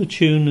an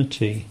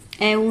opportunity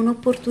è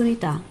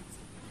un'opportunità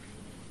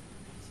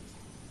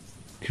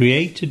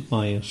created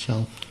by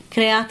yourself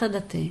creata da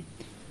te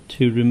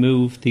to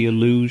remove the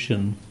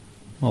illusion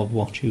of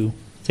what you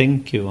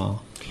think you are,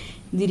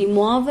 di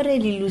rimuovere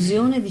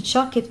l'illusione di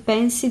ciò che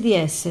pensi di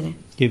essere,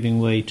 giving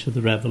way to the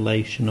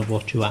revelation of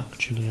what you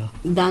actually are.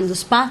 dando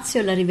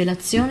spazio alla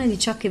rivelazione di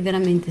ciò che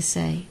veramente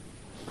sei.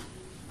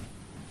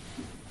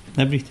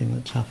 everything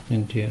that's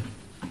happening to you,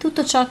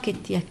 Tutto ciò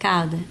che ti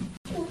accade,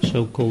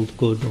 so-called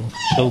good or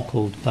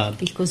so-called bad,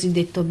 il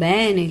cosiddetto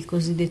bene, il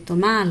cosiddetto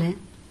male,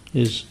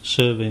 is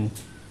serving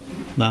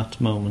that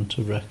moment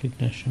of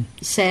recognition.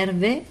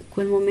 serve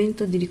quel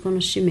momento di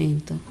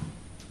riconoscimento.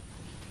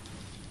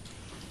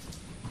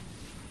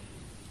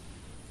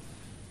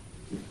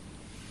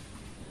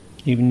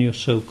 Even your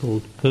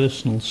so-called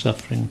personal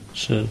suffering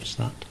serves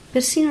that.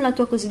 Persino la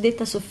tua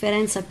cosiddetta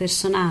sofferenza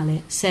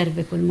personale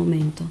serve quel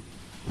momento.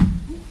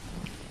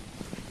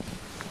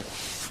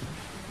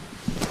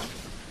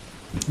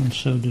 And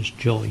so does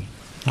joy,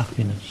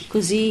 happiness.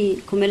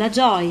 Così come la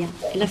gioia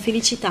e la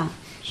felicità.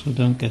 So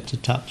don't get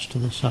attached to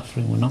the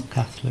suffering. We're not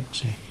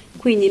Catholics here.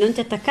 Quindi non ti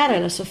attaccare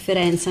alla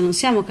sofferenza, non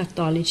siamo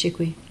cattolici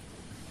qui.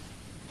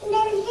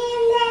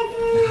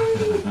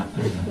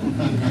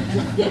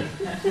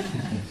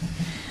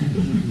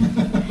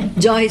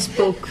 Joy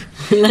spoke,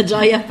 la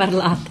gioia ha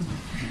parlato.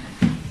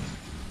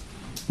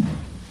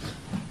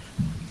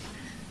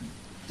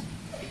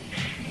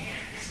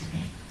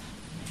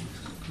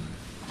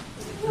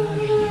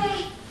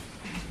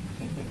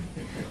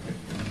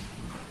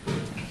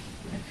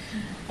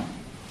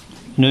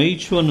 You know,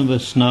 each one of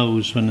us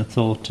knows when a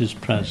thought is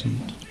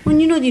present.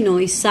 Ognuno di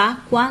noi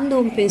sa quando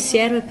un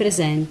pensiero è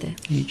presente.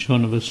 Each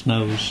one of us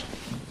knows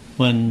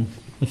when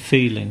a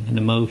feeling, an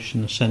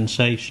emotion, a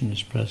sensation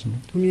is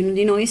present. Ognuno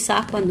di noi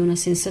sa quando una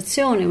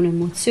sensazione,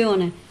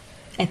 un'emozione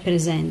è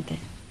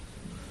presente.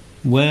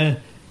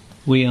 Where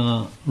we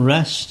are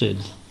rested,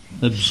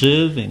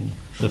 observing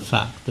the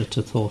fact that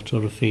a thought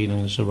or a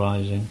feeling is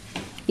arising,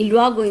 Il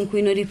luogo in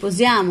cui noi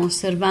riposiamo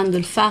osservando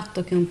il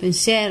fatto che un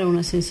pensiero,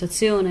 una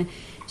sensazione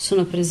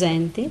sono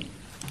presenti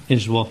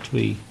is what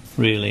we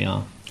really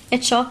are. è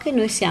ciò che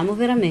noi siamo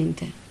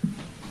veramente.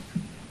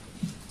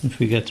 If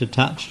we get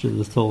attached to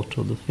the thought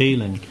or the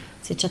feeling,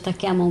 Se ci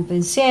attacchiamo a un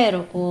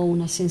pensiero o a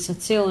una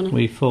sensazione,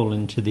 we fall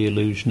into the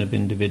illusion of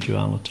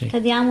individuality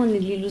cadiamo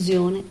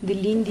nell'illusione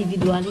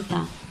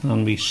dell'individualità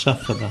and we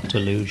suffer that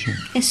illusion,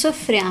 e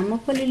soffriamo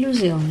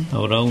quell'illusione,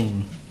 our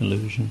own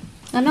illusion.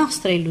 la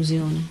nostra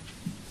illusione.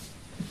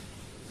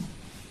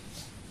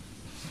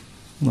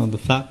 Now, the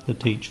fact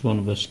that each one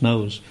of us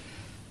knows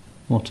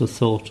what a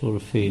thought or a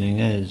feeling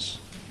is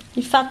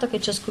Il fatto che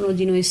ciascuno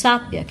di noi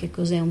sappia che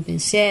cos'è un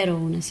pensiero o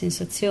una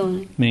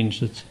sensazione means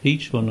that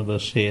each one of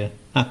us here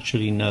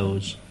actually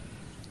knows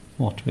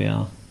what we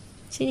are,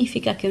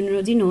 significa che ognuno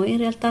di noi in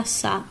realtà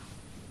sa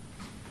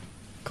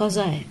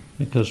cosa è,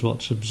 because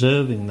what's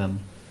observing them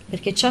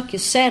perché ciò che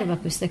osserva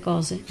queste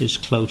cose is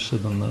closer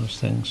than those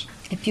things.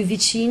 è più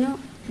vicino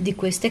di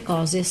queste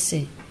cose a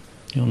sé.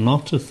 You're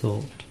not a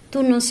thought, Tu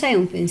non sei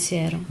un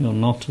pensiero, you're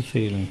not a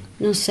feeling,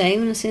 non sei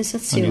una and you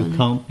sensazione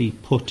can't be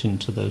put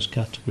into those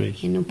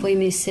categories. e non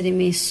puoi essere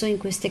messo in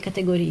queste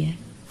categorie.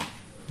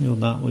 You're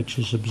that which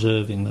is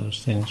observing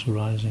those things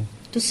arising.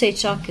 Tu sei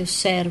ciò che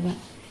osserva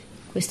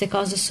queste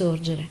cose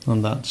sorgere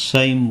And that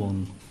same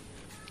one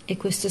e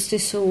questo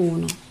stesso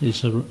uno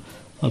is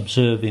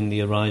observing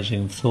the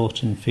arising of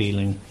thought and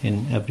feeling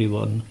in every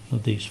one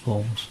of these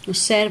forms.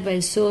 osserva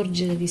il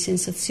sorgere di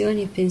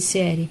sensazioni e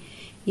pensieri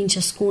in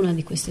ciascuna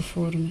di queste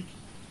forme.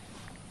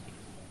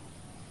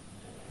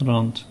 There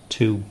aren't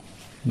two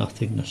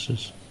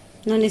nothingnesses.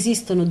 Non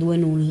esistono due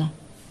nulla.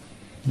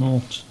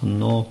 Naught and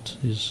naught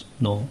is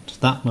naught.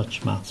 That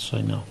much maths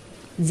I know.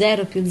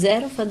 0 più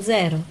 0 fa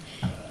 0.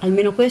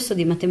 Almeno questo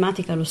di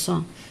matematica lo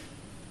so.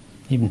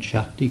 Even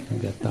Shakti can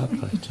get that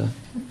right,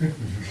 eh?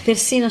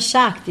 Persino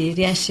Shakti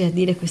riesce a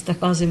dire questa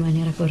cosa in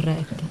maniera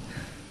corretta.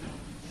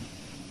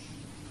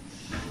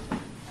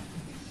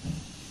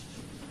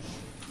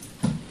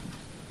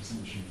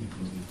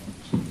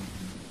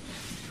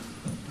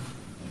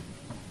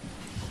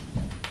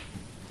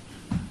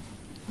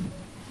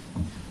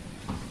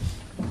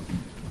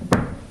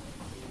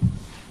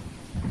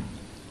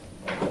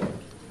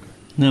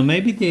 Now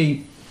maybe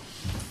the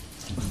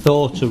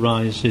thought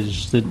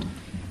arises that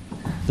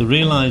the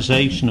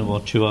realization of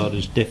what you are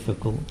is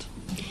difficult.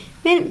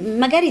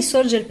 Magari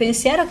sorge il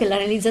pensiero che la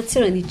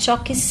realizzazione di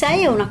ciò che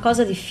sei è una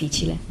cosa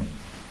difficile.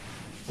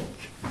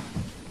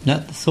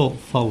 Let the thought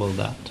follow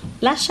that.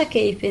 Lascia che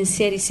i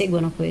pensieri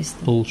seguano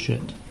questo.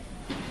 Bullshit.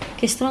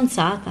 Che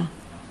stronzata.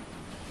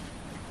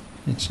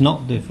 It's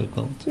not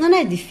difficult. Non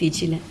è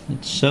difficile.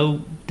 It's so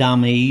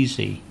damn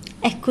easy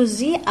È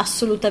così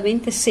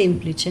assolutamente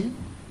semplice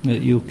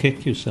that you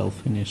kick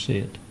yourself when you see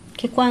it.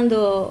 che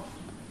quando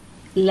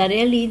la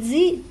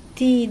realizzi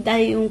ti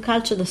dai un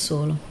calcio da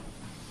solo.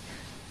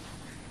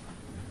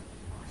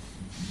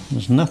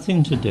 There's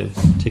nothing to do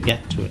to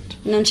get to it.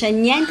 Non c'è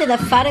niente da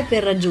fare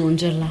per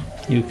raggiungerla.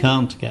 You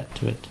can't get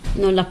to it.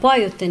 Non la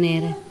puoi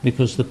ottenere.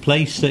 Because the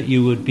place that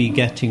you would be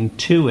getting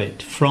to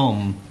it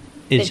from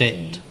is Perché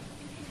it.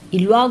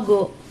 il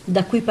luogo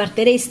da cui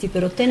partiresti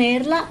per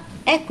ottenerla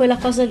è quella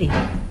cosa lì.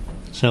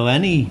 So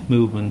any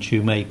movement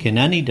you make in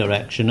any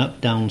direction, up,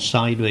 down,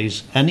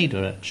 sideways, any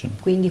direction,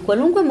 Quindi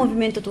qualunque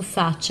movimento tu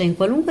faccia, in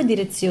qualunque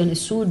direzione,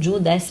 su, giù,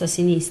 destra,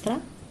 sinistra,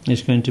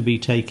 is going to be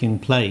taking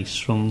place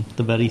from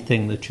the very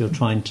thing that you're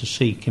trying to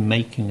seek in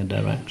making a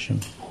direction.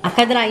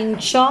 accadrà in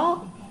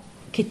ciò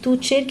che tu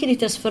cerchi di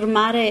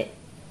trasformare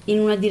in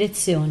una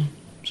direzione.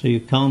 So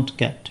you can't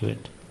get to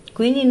it.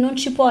 Quindi non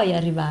ci puoi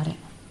arrivare.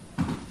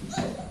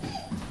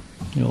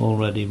 You're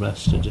already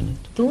rested in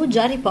it. Tu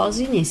già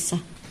riposi in essa.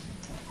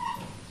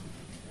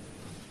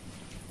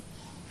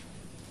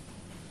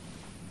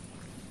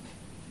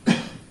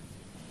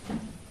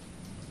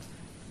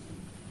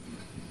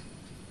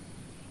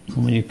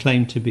 And when you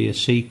claim to be a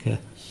seeker,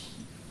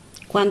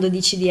 Quando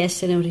dici di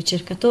essere un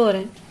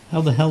ricercatore,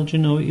 how the hell do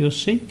you know what you're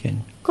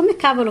seeking? come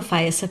cavolo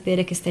fai a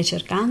sapere che stai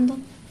cercando?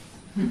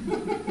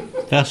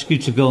 If I ask you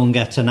to go and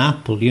get an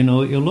apple, you know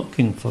what you're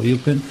looking for. You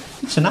can,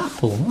 it's an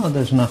apple. Oh,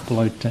 there's an apple.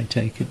 I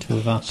take it to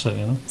Avasa,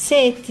 you know.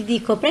 Se ti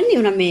dico prendi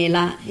una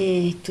mela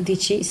e tu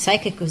dici sai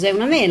che cos'è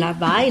una mela,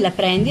 vai, la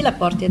prendi, la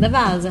porti ad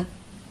Avasa.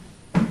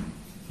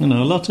 You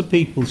know, a lot of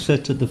people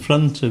sit at the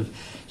front of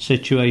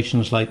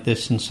situations like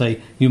this and say,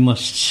 you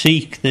must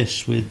seek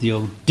this with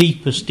your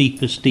deepest,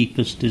 deepest,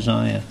 deepest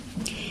desire.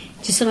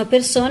 Ci sono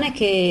persone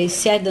che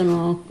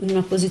siedono in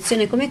una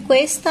posizione come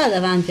questa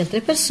davanti a altre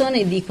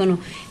persone e dicono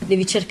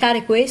devi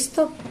cercare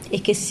questo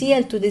e che sia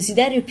il tuo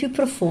desiderio più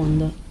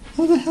profondo.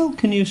 How the hell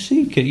can you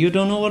seek it? You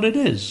don't know what it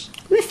is.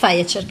 Come fai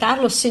a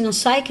cercarlo se non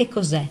sai che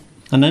cos'è?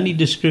 And any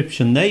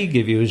description they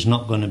give you is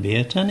not going to be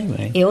it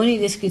anyway. E ogni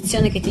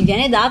descrizione che ti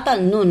viene data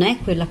non è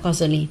quella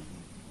cosa lì.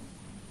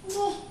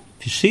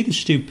 If you see the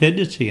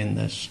stupidity in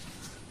this,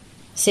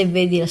 Se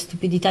vedi la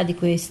stupidità di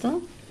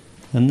questo,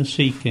 then the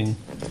seeking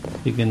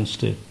begins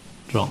to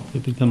drop.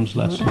 It becomes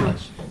less and allora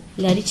less.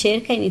 la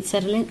ricerca inizia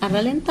a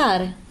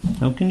rallentare.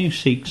 How can you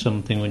seek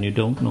something when you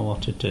don't know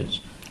what it is?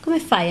 Come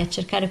fai a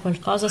cercare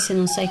qualcosa se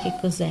non sai che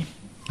cos'è?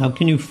 How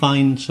can you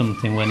find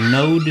something when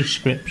no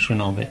description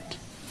of it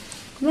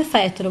Come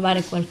fai a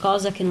trovare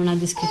qualcosa che non ha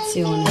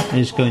descrizione?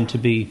 is going to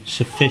be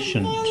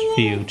sufficient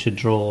for you to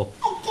draw,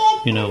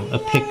 you know, a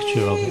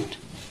picture of it?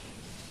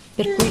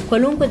 Per cui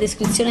qualunque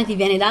descrizione ti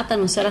viene data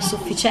non sarà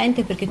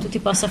sufficiente perché tu ti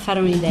possa fare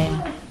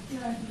un'idea.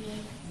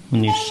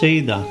 When you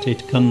see that,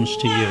 it comes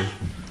to you.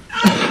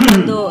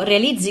 Quando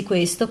realizzi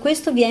questo,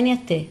 questo viene a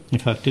te. In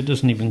fact, it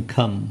doesn't even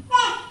come.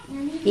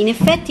 In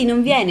effetti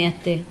non viene a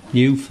te.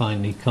 You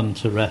finally come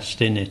to rest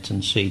in it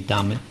and see,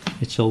 damn it,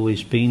 it's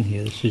always been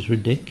here, this is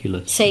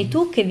ridiculous. Sei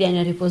tu che vieni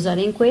a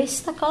riposare in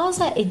questa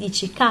cosa e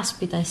dici,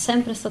 caspita, è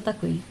sempre stata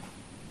qui.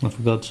 And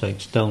for God's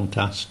sakes, don't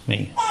ask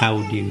me, how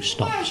do you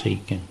stop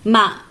seeking?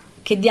 Ma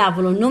che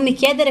diavolo, non mi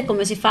chiedere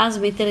come si fa a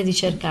smettere di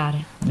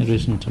cercare, There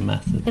isn't a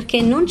method,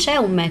 perché non c'è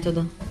un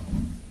metodo,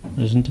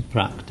 there isn't a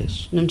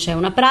practice. non c'è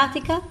una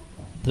pratica,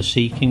 The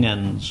seeking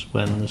ends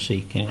when the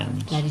seeking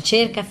ends. la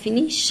ricerca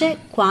finisce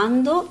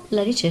quando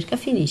la ricerca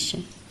finisce.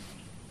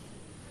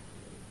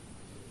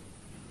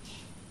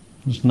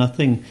 There's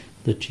nothing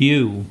that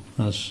you,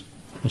 as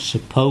a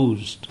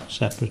supposed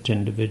separate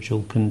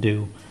individual, can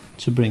do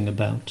to bring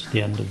about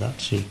the end of that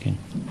seeking.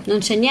 Non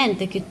c'è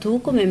niente che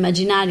tu, come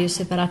immaginario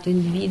separato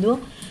individuo,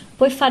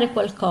 puoi fare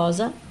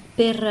qualcosa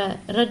per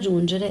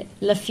raggiungere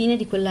la fine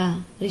di quella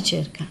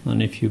ricerca.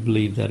 And if you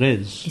believe there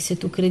is, E se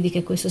tu credi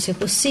che questo sia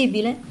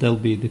possibile, there'll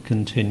be the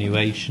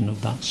continuation of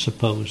that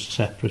supposed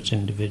separate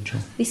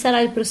individual. vi sarà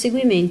il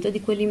proseguimento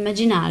di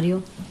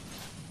quell'immaginario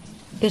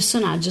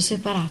personaggio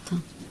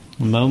separato.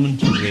 The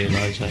moment of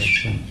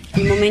realization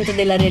Il momento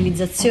della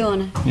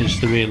realizzazione is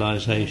the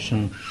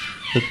realization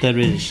that there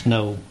is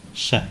no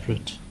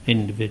separate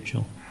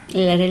individual.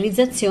 è la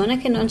realizzazione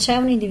che non c'è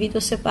un individuo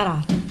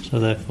separato. So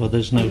therefore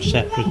there's no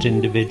separate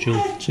individual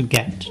to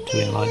get to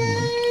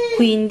enlightenment.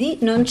 Quindi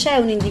non c'è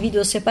un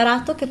individuo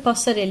separato che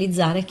possa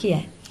realizzare chi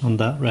è. And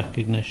that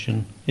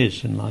recognition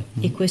is E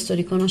enlightenment. questo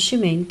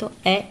riconoscimento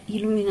è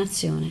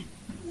illuminazione.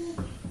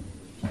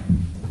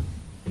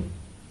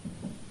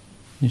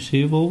 You see,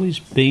 you've always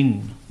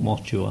been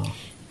what you are.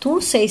 Tu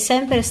sei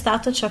sempre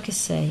stato ciò che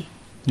sei.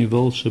 You've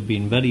also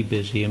been very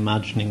busy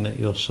imagining that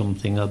you're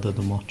something other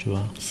than what you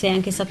are. Sei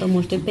anche stato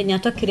molto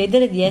impegnato a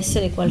credere di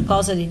essere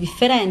qualcosa di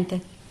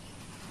differente.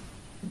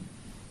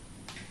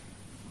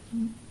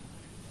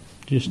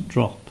 Just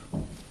drop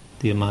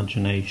the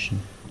imagination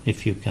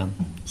if you can.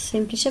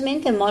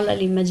 Semplicemente molla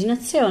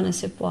l'immaginazione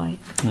se puoi.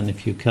 And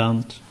if you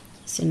can't,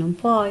 Se non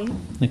puoi,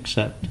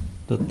 accept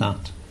that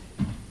that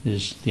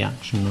is the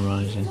action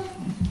arising.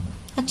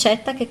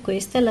 accetta che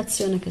questa è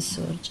l'azione che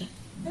sorge.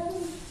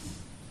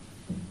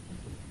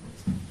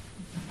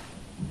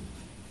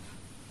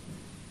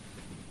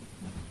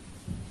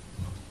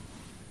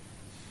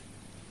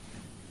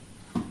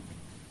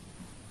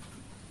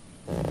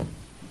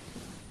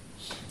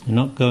 You're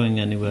not going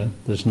anywhere,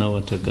 there's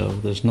nowhere to go,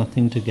 there's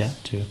nothing to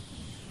get to.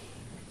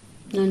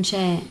 Non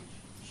c'è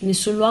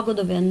nessun luogo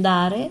dove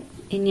andare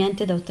e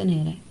niente da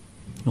ottenere.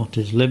 What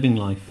is living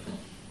life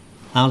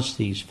as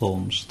these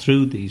forms,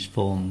 through these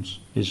forms,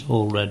 is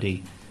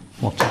already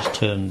what is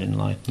termed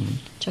enlightenment.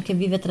 Ciò che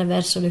vive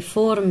attraverso le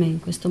forme in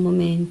questo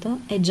momento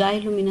è già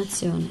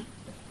illuminazione.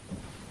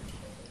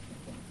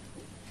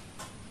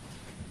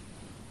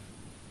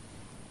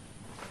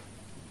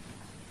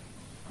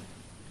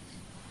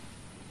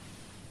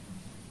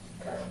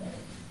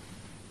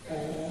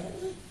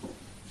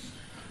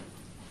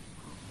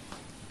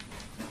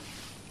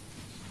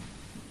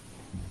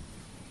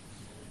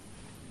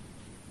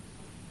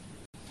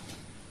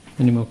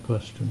 Any more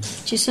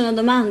questions? Ci sono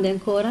domande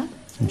ancora?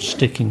 I'm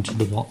sticking to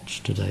the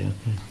watch today,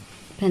 okay?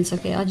 Penso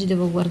che oggi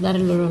devo guardare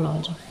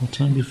l'orologio. What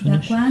time do you Da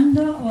finish?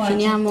 quando ho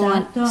Finiamo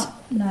accettato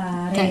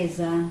la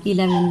resa,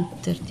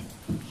 11:30.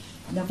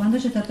 da quando ho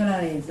accettato la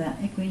resa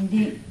e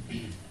quindi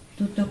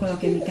tutto quello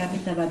che mi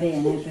capita va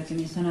bene perché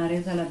mi sono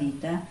resa la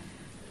vita,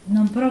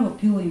 non provo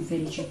più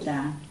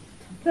infelicità,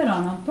 però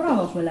non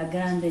provo quella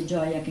grande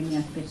gioia che mi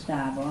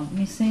aspettavo,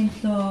 mi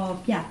sento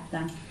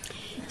piatta.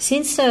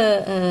 Since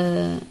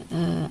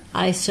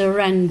I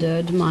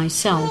surrendered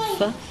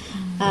myself,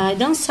 I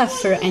don't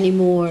suffer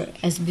anymore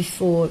as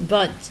before,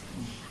 but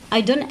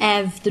I don't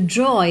have the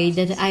joy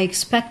that I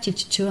expected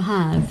to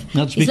have.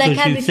 That's It's because like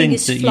you everything think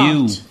is that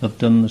you flat. have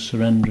done the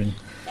surrendering.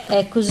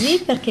 È così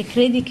perché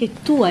credi che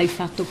tu hai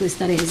fatto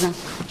questa resa.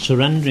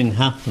 Surrendering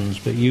happens,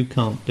 but you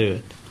can't do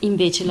it.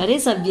 Invece la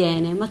resa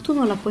avviene, ma tu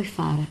non la puoi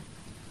fare.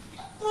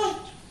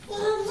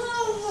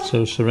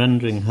 So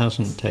surrendering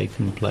hasn't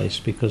taken place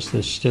because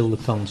there's still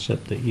the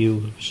concept that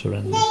you have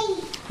surrendered.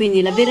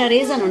 Quindi la vera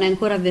resa non è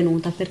ancora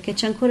avvenuta perché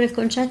c'è ancora il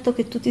concetto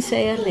che tu ti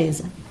sei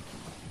arresa.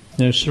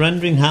 Now,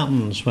 surrendering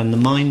happens when the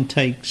mind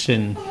takes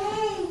in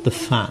the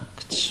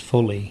facts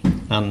fully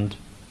and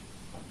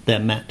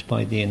they're met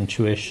by the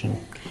intuition.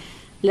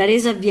 La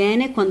resa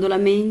avviene quando la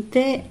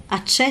mente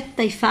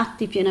accetta i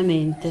fatti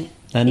pienamente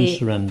Then e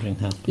surrendering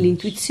happens.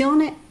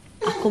 l'intuizione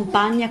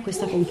accompagna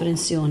questa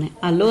comprensione.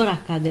 Allora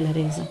accade la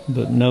resa.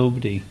 But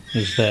nobody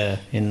is there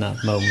in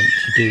that moment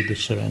to do the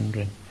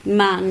surrendering.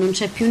 Ma non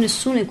c'è più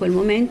nessuno in quel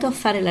momento a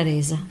fare la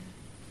resa.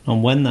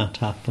 And when that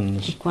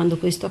happens, E quando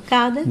questo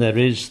accade,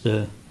 there is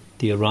the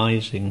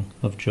arising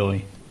of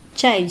joy.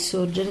 c'è il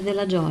sorgere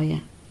della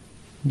gioia.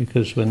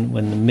 Because when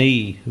the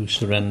me who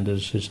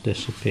surrenders has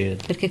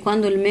disappeared, Perché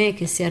quando il me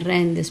che si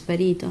arrende è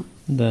sparito,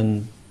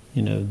 then,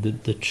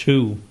 the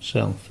true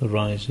self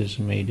arises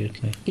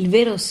immediately. il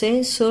vero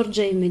sé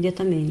sorge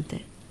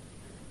immediatamente.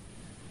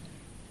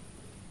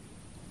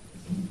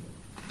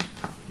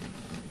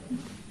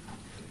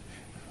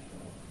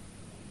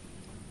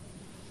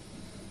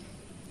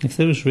 If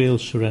there was real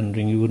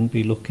surrendering, you wouldn't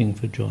be looking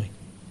for joy.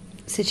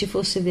 Se ci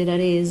fosse vera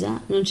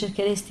resa, non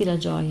cercheresti la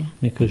gioia,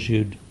 Because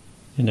you'd,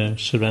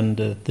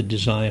 surrender the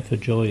desire for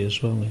joy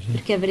as well, is it?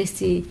 perché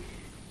avresti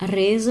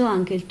arreso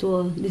anche il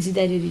tuo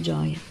desiderio di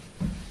gioia.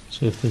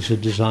 So if there's a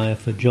desire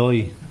for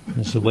joy,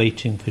 there's a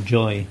waiting for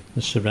joy,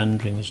 the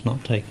surrendering has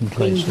not taken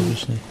place, Quindi,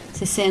 obviously.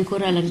 se sei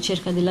ancora alla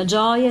ricerca della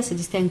gioia, se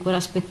ti stai ancora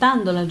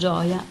aspettando la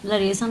gioia, la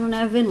resa non è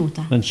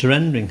avvenuta. When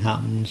surrendering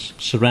happens,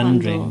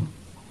 surrendering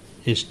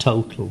is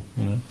total,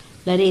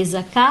 La resa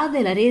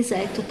accade, la resa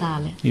è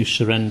totale. You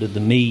surrender the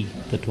me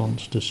that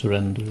wants to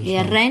surrender as E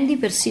well. arrendi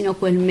persino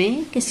quel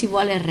me che si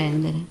vuole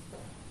arrendere.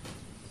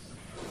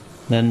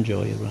 Then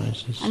joy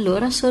arises.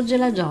 Allora sorge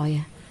la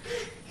gioia.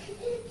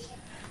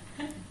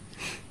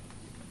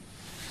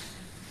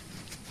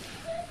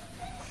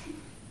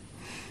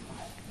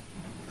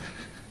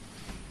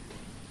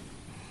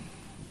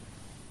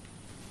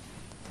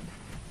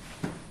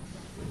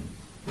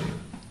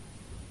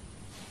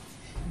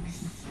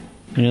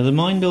 The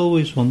mind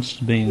always wants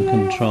to be in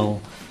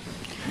control.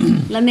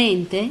 La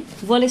mente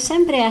vuole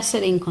sempre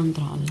essere in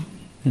controllo.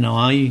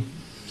 I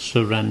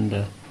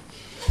surrender,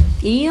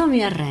 Io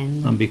mi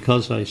arrendo. and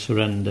because I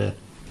surrender,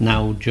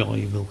 now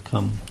joy will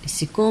come. E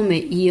siccome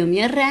io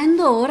mi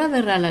arrendo, ora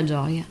verrà la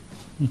gioia.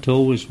 It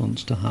always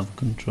wants to have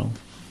control.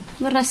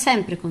 Vorrà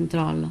sempre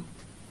controllo.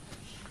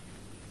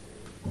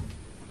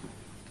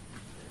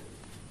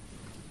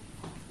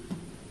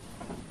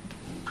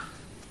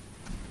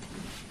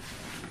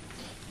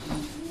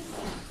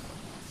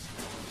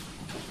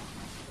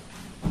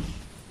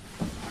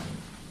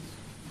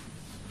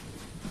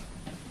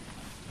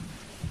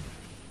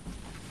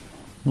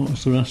 What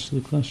was the rest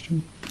of the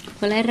question?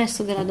 Qual è il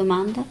resto della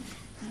domanda?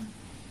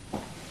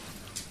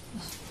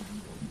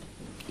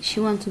 She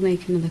wants to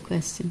make another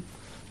question.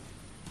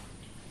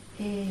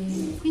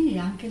 E quindi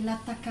anche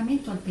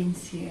l'attaccamento al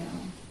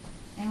pensiero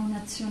è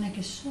un'azione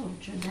che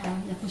sorge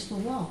da questo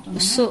vuoto, non è?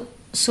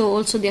 So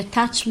also the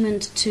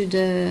attachment to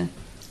the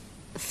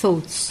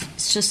thoughts.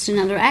 It's just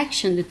another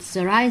action that's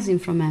arising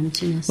from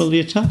emptiness. Well, the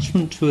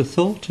attachment to a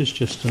thought is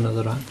just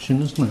another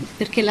action, isn't it?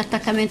 Perché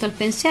l'attaccamento al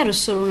pensiero è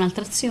solo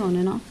un'altra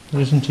azione, no?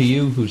 There isn't a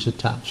you who's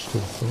attached to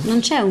a thought. Non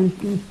c'è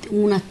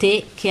una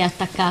te che è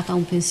attaccata a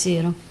un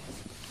pensiero.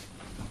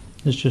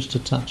 There's just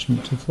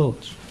attachment to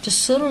thoughts. C'è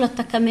solo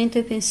l'attaccamento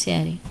ai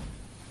pensieri.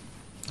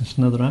 It's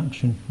another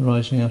action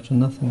arising out of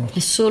nothingness. È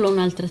solo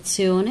un'altra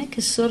azione che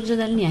sorge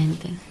dal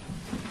niente.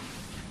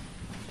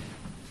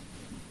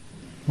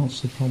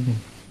 What's the problem?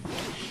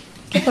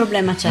 Che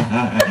problema c'è?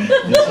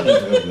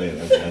 Nessun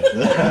problema,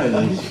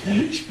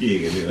 cazzo.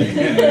 Spiegati.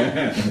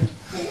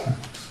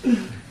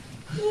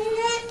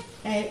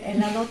 È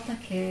la lotta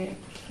che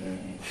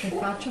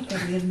faccio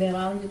per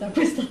liberarmi da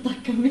questo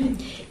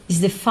attaccamento. Is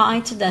the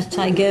fight that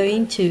I go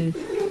into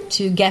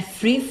to get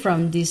free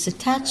from this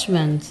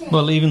attachment.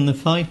 Well, even the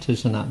fight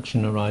is an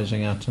action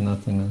arising out of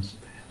nothingness.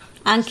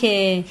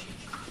 Anche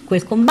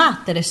quel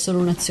combattere è solo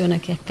un'azione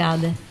che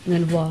accade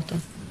nel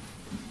vuoto.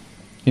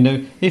 You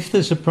know, if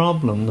there's a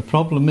problem, the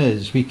problem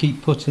is we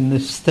keep putting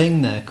this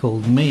thing there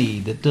called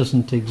me that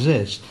doesn't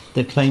exist,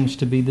 that claims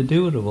to be the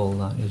doer of all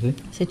that, you see?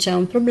 Se c'è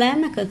un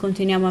problema è che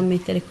continuiamo a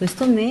mettere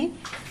questo me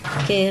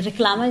che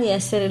reclama di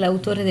essere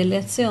l'autore delle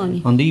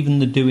azioni. And even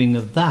the doing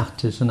of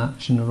that is an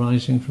action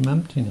arising from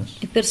emptiness.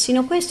 E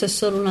persino questo è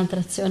solo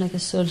un'attrazione che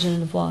sorge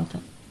nel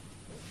vuoto.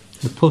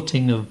 The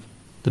putting of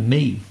the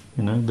me,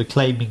 you know, the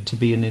claiming to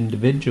be an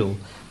individual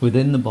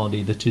within the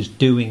body that is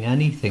doing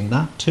anything,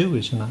 that too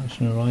is an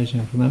action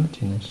arising from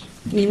emptiness.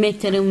 Il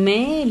mettere un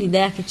me,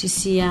 l'idea che ci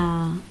sia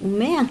un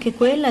me, anche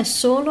quella è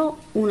solo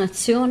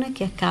un'azione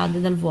che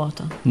accade dal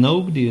vuoto.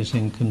 Nobody is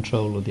in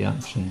control of the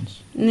actions.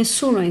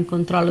 Nessuno è in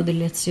controllo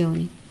delle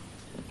azioni.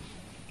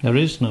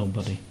 There is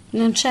nobody.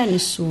 Non c'è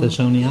nessuno. There's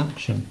only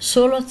action.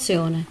 Solo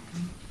azione.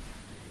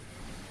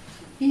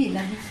 Quindi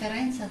la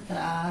differenza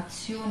tra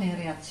azione e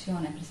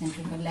reazione, per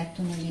esempio che ho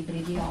letto nei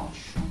libri di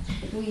Osho,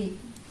 lui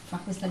fa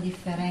questa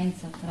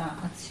differenza tra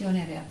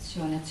azione e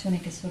reazione, azione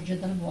che sorge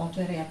dal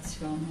vuoto e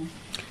reazione.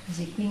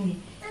 Così, quindi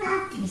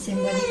mi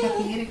sembra di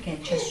capire che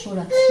c'è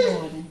solo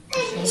azione,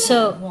 c'è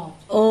solo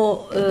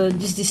vuoto.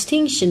 This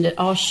distinction that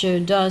Osho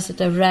does, that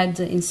I've read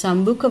in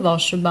some book of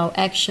Osho about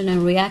action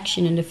and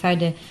reaction, and the fact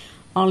that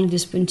only the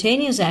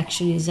spontaneous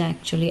action is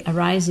actually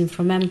arising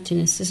from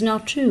emptiness is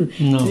not true.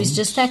 No, There is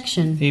just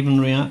action.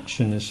 even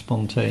reaction is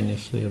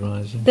spontaneously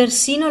arising.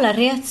 Persino la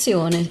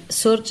reazione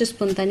sorge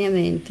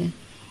spontaneamente.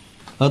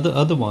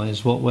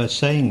 Otherwise, what we're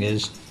saying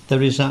is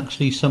there is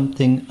actually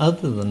something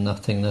other than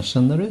nothingness,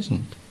 and there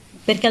isn't.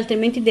 Perché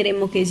altrimenti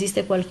diremmo che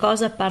esiste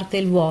qualcosa a parte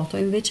il vuoto,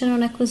 invece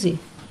non è così.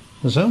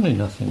 There's only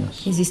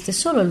nothingness. Esiste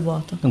solo il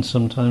vuoto. And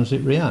sometimes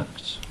it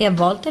reacts, E a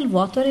volte il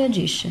vuoto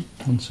reagisce,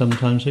 and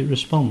sometimes it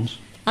responds.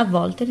 a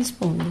volte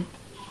risponde.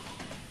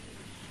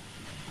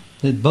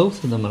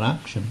 Both of them are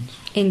actions.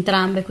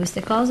 Entrambe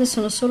queste cose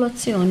sono solo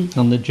azioni.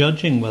 And the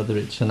judging whether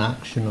it's an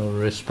action or a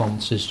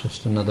response is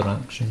just another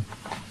action.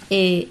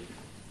 E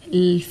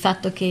il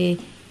fatto che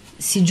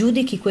si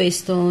giudichi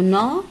questo o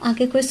no,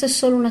 anche questo è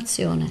solo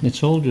un'azione.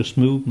 It's all just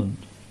movement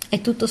È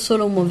tutto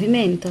solo un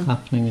movimento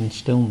happening in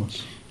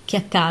stillness. che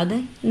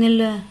accade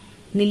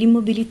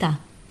nell'immobilità.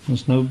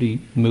 There's nobody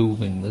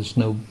moving, there's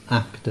no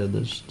actor,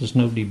 there's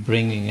nobody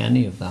bringing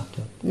any of that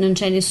up. Non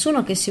c'è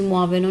nessuno che si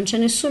muove, non c'è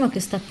nessuno che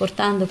sta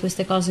portando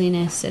queste cose in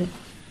essere.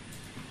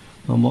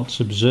 And what's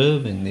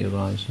observing the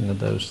arising of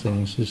those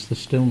things is the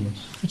stillness,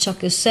 E ciò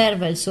che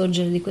osserva il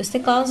sorgere di queste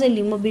cose è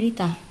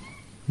l'immobilità,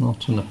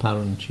 not an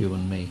apparent you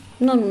and me.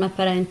 non un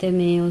apparente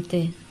me o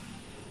te.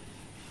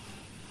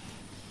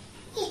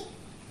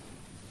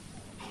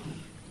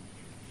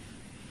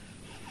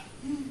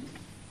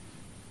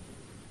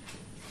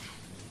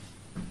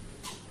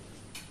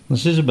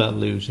 This is about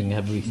losing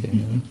everything,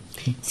 you know?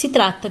 Si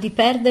tratta di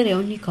perdere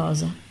ogni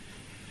cosa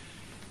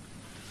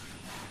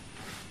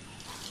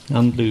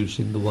And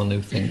losing the one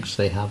who thinks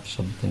they have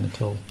something at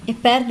all. e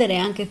perdere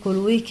anche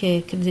colui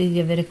che crede di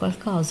avere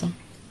qualcosa.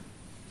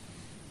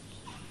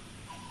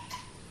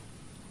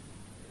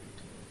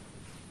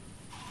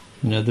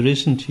 You know, there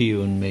isn't a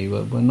you and me.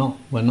 We're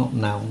not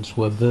nouns.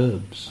 We're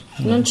verbs.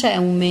 you know. Non c'è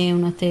un me e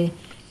una te,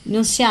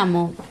 non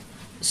siamo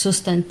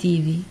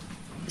sostantivi,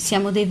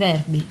 siamo dei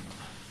verbi,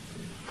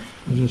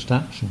 We're just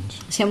actions.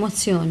 siamo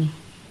azioni.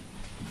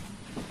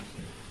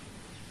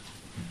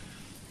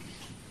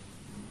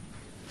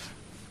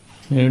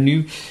 You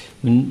know,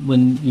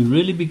 when you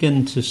really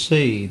begin to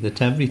see that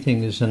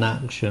everything is an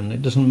action,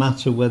 it doesn't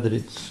matter whether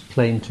it's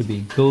claimed to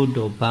be good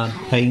or bad,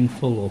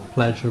 painful or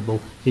pleasurable.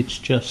 It's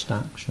just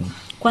action.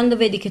 Quando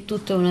vedi che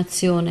tutto è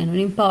un'azione, non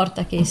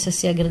importa che essa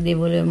sia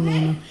gradevole o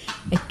meno,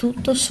 è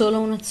tutto solo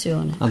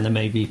un'azione. And there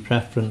may be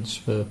preference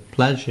for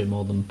pleasure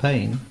more than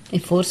pain, E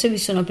forse vi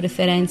sono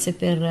preferenze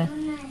per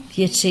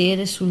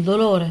piacere sul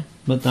dolore,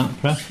 but that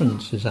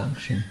preference is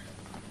action.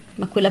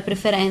 ma quella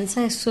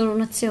preferenza è solo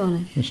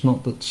un'azione. It's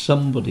not that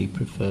somebody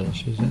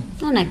prefers, is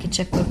it? Non è che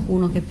c'è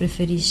qualcuno che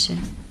preferisce,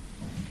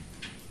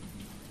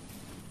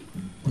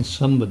 The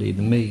somebody,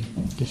 the me,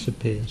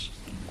 disappears.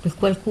 quel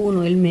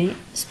qualcuno, il me,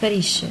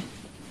 sparisce.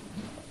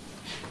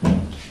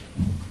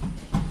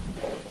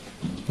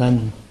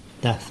 Then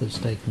death has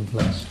taken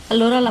place.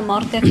 Allora la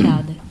morte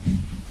accade,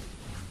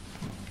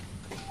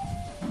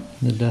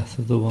 The death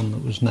of the one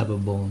that was never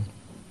born,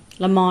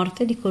 la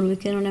morte di colui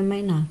che non è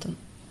mai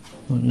nato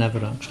that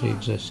never actually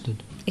existed.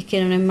 e che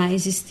non è mai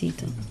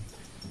esistito.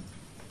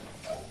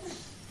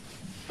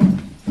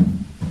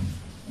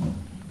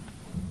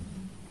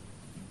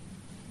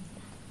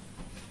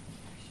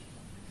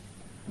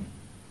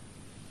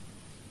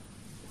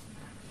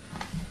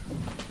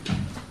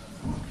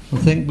 I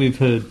think we've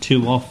heard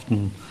too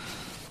often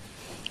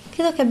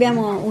Credo che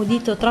abbiamo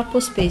udito troppo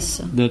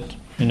spesso that,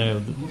 you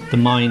know, the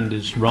mind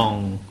is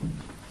wrong,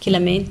 che la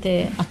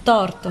mente ha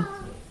torto,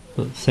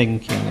 that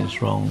thinking is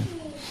wrong,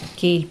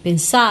 che il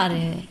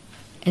pensare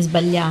è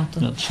sbagliato,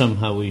 that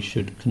somehow we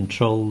should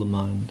control the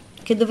mind.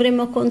 che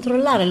dovremmo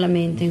controllare la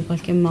mente in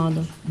qualche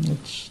modo.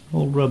 It's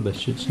all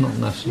rubbish, it's not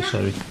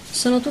necessary.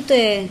 Sono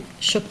tutte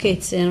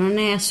sciocchezze, non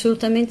è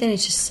assolutamente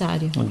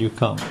necessario. And you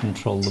can't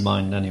control the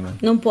mind anyway.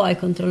 Non puoi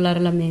controllare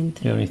la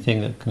mente. The only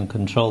thing that can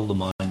control the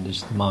mind is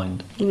the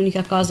mind.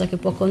 L'unica cosa che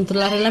può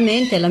controllare la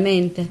mente è la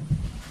mente.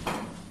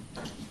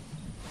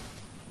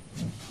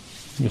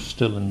 You're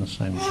still in the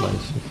same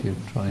place if you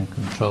try and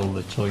control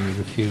it or you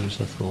refuse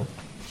a thought.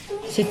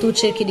 Se tu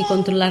cerchi di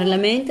controllare la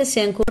mente,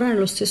 sei ancora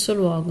nello stesso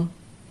luogo.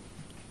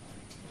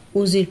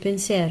 Usi il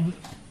pensiero.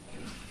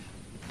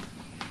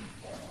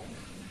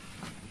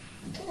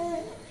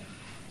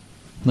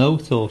 No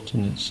thought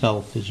in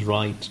itself is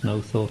right,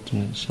 no thought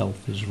in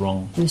itself is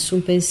wrong.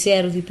 Nessun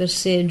pensiero di per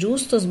sé è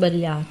giusto o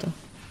sbagliato.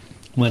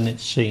 When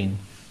it's seen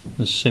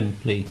as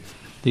simply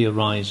the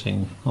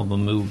arising of a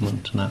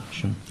movement and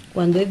action.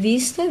 Quando è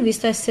visto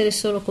essere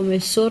solo come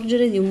il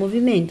sorgere di un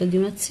movimento, di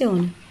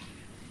un'azione.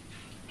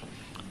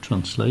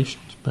 Translation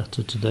is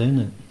better today, isn't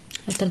it?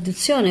 La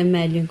traduzione è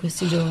meglio in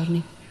questi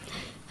giorni.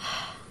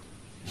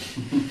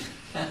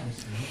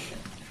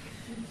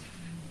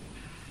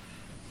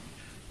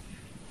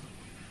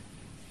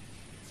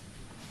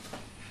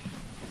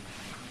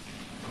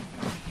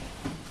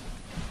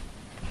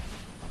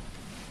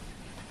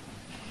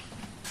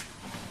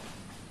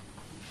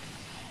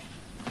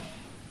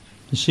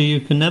 You see, you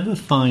can never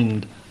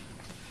find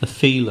a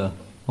feeler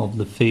of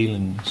the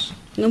feelings.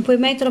 Non puoi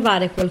mai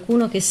trovare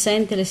qualcuno che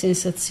sente le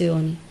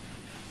sensazioni.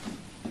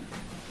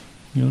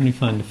 You only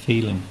find a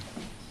feeling.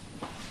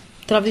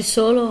 Trovi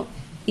solo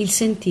il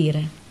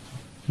sentire.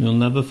 You'll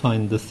never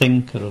find the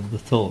thinker of the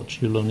thoughts,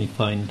 you'll only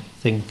find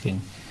thinking.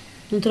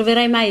 Non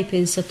troverai mai i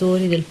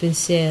pensatori del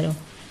pensiero,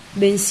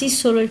 bensì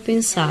solo il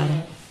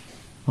pensare.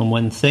 And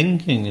when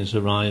thinking is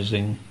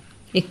arising,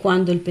 E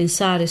quando il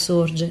pensare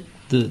sorge,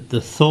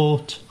 the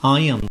thought,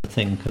 I am the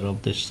thinker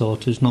of this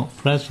thought, is not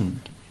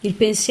present. il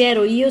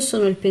pensiero io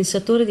sono il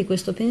pensatore di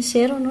questo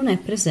pensiero non è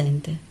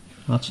presente.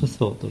 That's a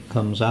thought that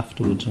comes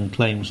afterwards and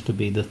claims to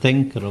be the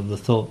thinker of the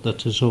thought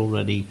that has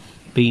already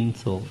been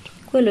thought.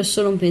 Quello è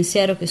solo un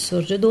pensiero che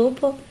sorge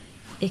dopo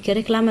e che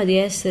reclama di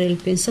essere il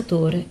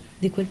pensatore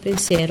di quel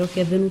pensiero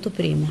che è avvenuto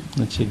prima.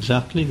 It's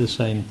exactly the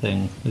same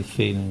thing with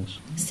feelings.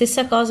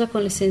 Stessa cosa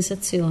con le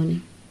sensazioni.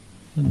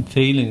 When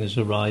feeling is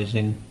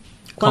arising,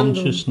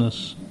 Quando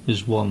consciousness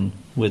is one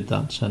with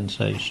that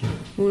sensation.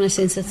 una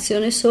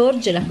sensazione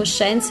sorge, la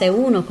coscienza è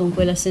uno con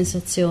quella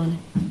sensazione.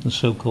 The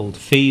so-called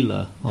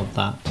feeler of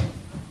that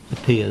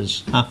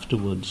appears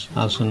afterwards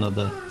as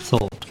another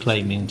thought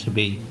claiming to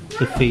be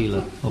the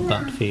feeler of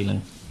that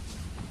feeling.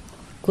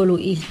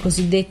 Il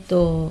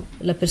cosiddetto,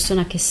 la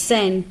persona che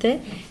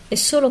sente, è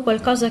solo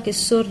qualcosa che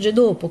sorge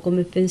dopo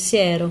come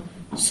pensiero,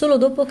 solo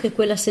dopo che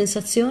quella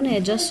sensazione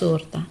è già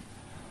sorta.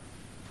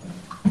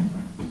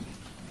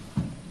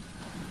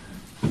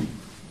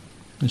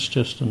 It's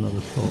just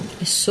another thought.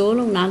 È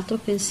solo un altro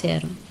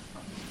pensiero.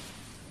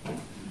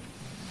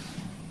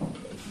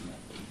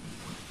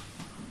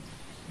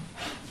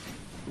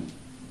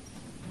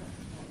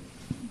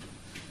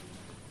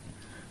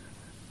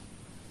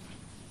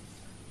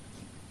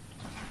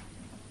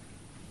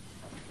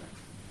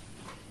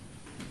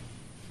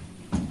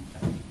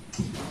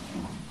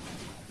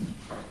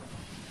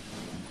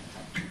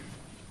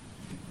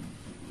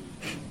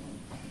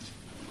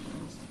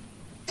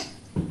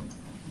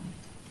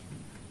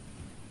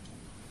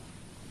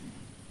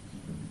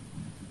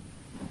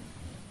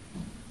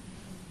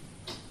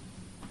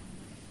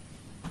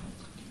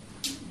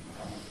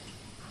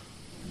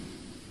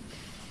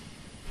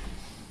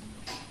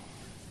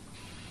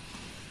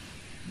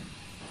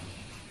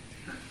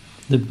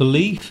 The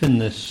belief in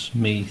this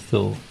me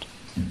thought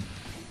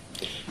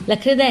La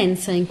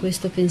credenza in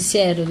questo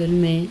pensiero del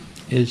me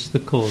is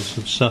the cause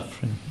of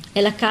suffering.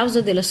 è la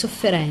causa della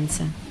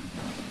sofferenza.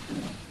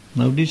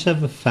 Nobody's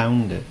ever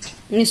found it.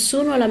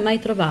 Nessuno l'ha mai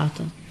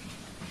trovato.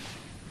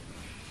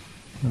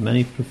 There are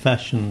many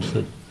professions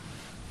that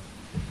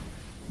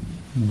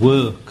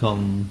work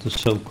on the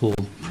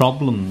so-called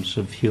problems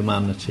of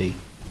humanity.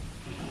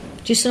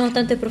 Ci sono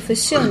tante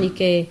professioni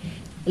che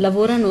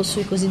lavorano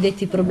sui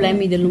cosiddetti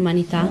problemi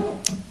dell'umanità,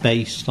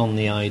 Based on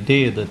the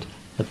idea that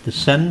at the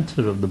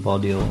center of the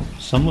body or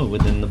somewhere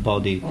within the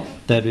body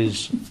there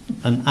is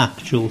an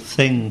actual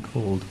thing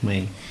called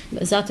me.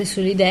 basate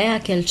sull'idea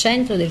che al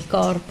centro del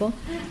corpo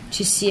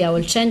ci sia, o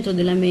al centro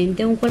della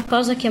mente, un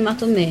qualcosa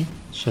chiamato me.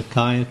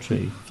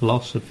 Psychiatry,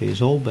 philosophy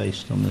is all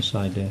based on this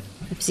idea.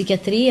 La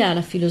psichiatria,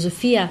 la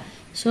filosofia,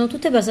 sono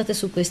tutte basate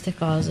su queste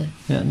cose.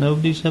 Yet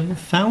nobody's ever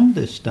found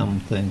this damn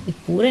thing.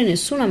 Eppure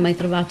nessuno ha mai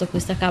trovato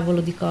questa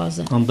cavolo di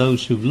cosa. And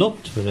those who've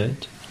looked for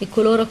it E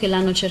coloro che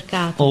l'hanno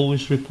cercato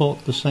always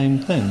report the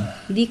same thing.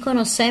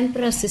 dicono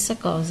sempre la stessa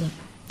cosa.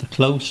 The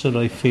closer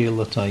I feel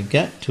that I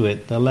get to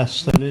it, the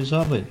less there is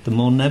of it, the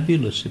more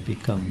nebulous it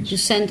becomes. Più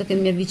sento che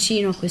mi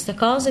avvicino a questa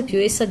cosa, più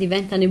essa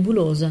diventa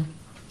nebulosa.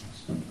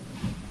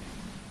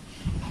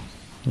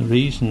 The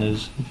reason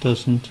is it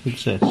doesn't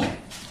exist.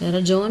 La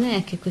ragione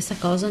è che questa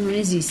cosa non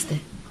esiste.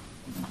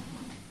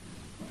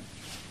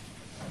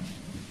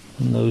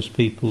 And those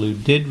people who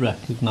did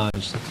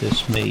recognize that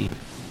this me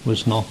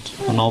was not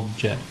an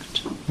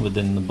object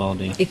within the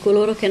body, E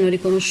coloro che hanno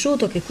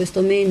riconosciuto che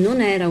questo me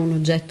non era un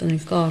oggetto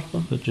nel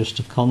corpo, but just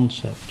a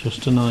concept,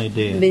 just an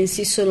idea.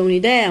 bensì solo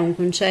un'idea, un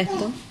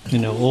concetto,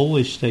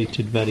 Always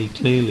stated very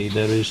clearly,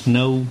 there is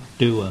no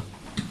doer,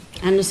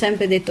 hanno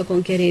sempre detto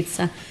con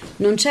chiarezza: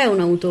 non c'è un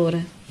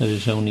autore, there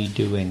is only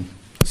doing,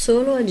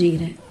 solo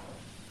agire.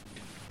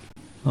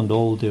 and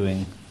all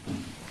doing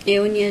E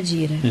ogni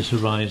agire is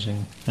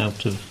arising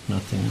out of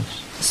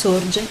nothingness.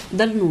 sorge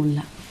dal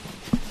nulla.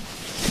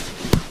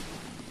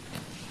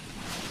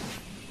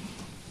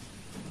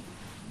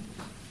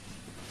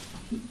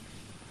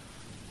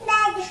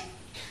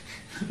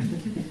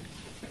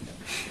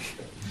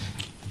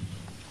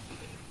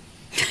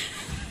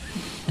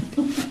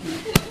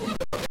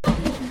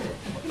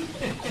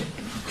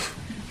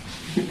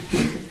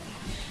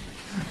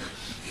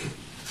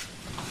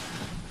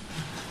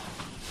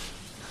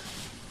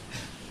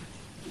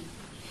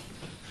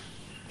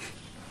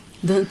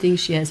 Don't think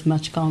she has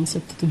much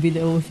concept to be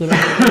the author of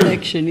the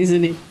collection,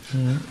 isn't it?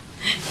 Yeah.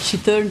 She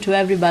turned to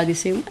everybody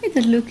saying, why are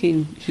they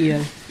looking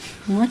here?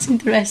 What's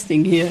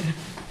interesting here?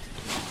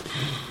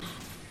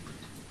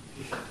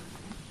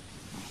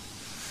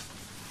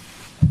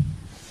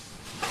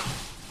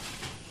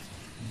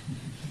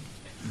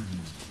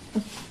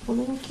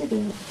 Volevo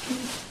chiedere,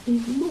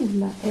 il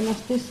nulla è la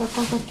stessa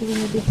cosa che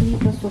viene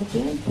definita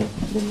sorgente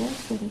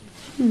dell'essere?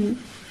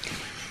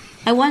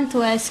 I want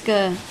to ask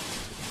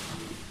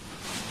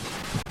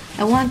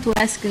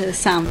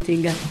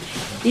something.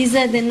 Is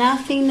the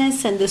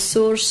nothingness and the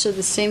source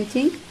the same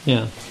thing?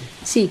 Yeah,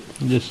 Sì,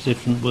 just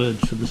different words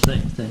for the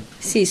same thing.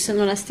 sì,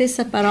 sono la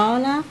stessa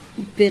parola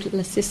per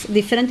la stessa,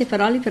 differenti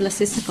parole per la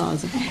stessa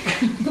cosa.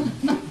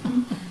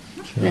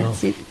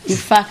 That's it. In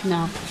fact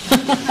now.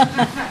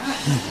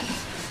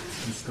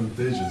 It's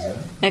contagious, eh?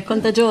 È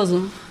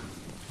contagioso?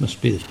 Must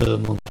be the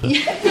pheromone.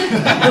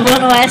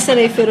 Devono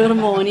essere i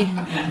ferormoni.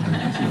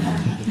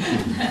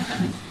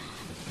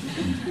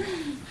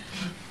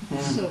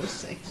 So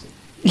sexy.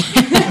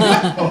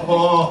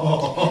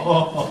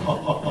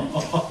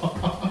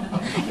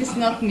 It's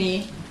not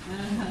me.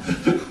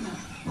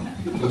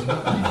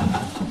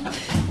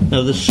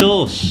 Now the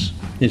source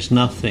is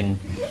nothing,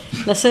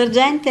 La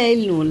sorgente è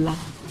il nulla,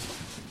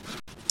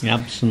 the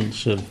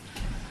absence of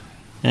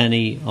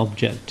any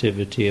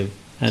objectivity of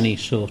any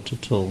sort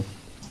at all.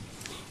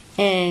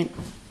 è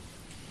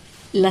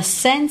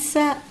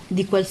l'assenza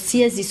di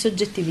qualsiasi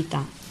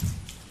soggettività.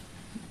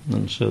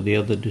 And so the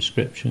other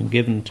description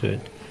given to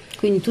it,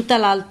 Quindi tutte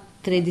le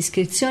altre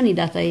descrizioni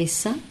date a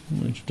essa,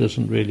 which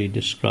doesn't really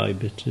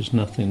describe it, is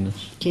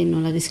nothingness. che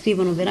non la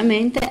descrivono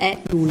veramente,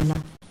 è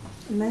nulla.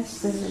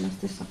 L'essere è la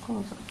stessa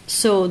cosa.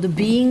 So the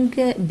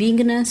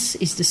beingness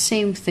is the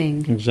same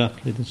thing,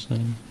 Exactly the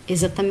same.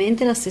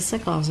 esattamente la stessa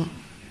cosa.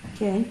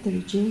 Che è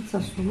intelligenza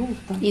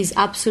assoluta. Is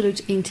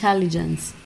absolute intelligence.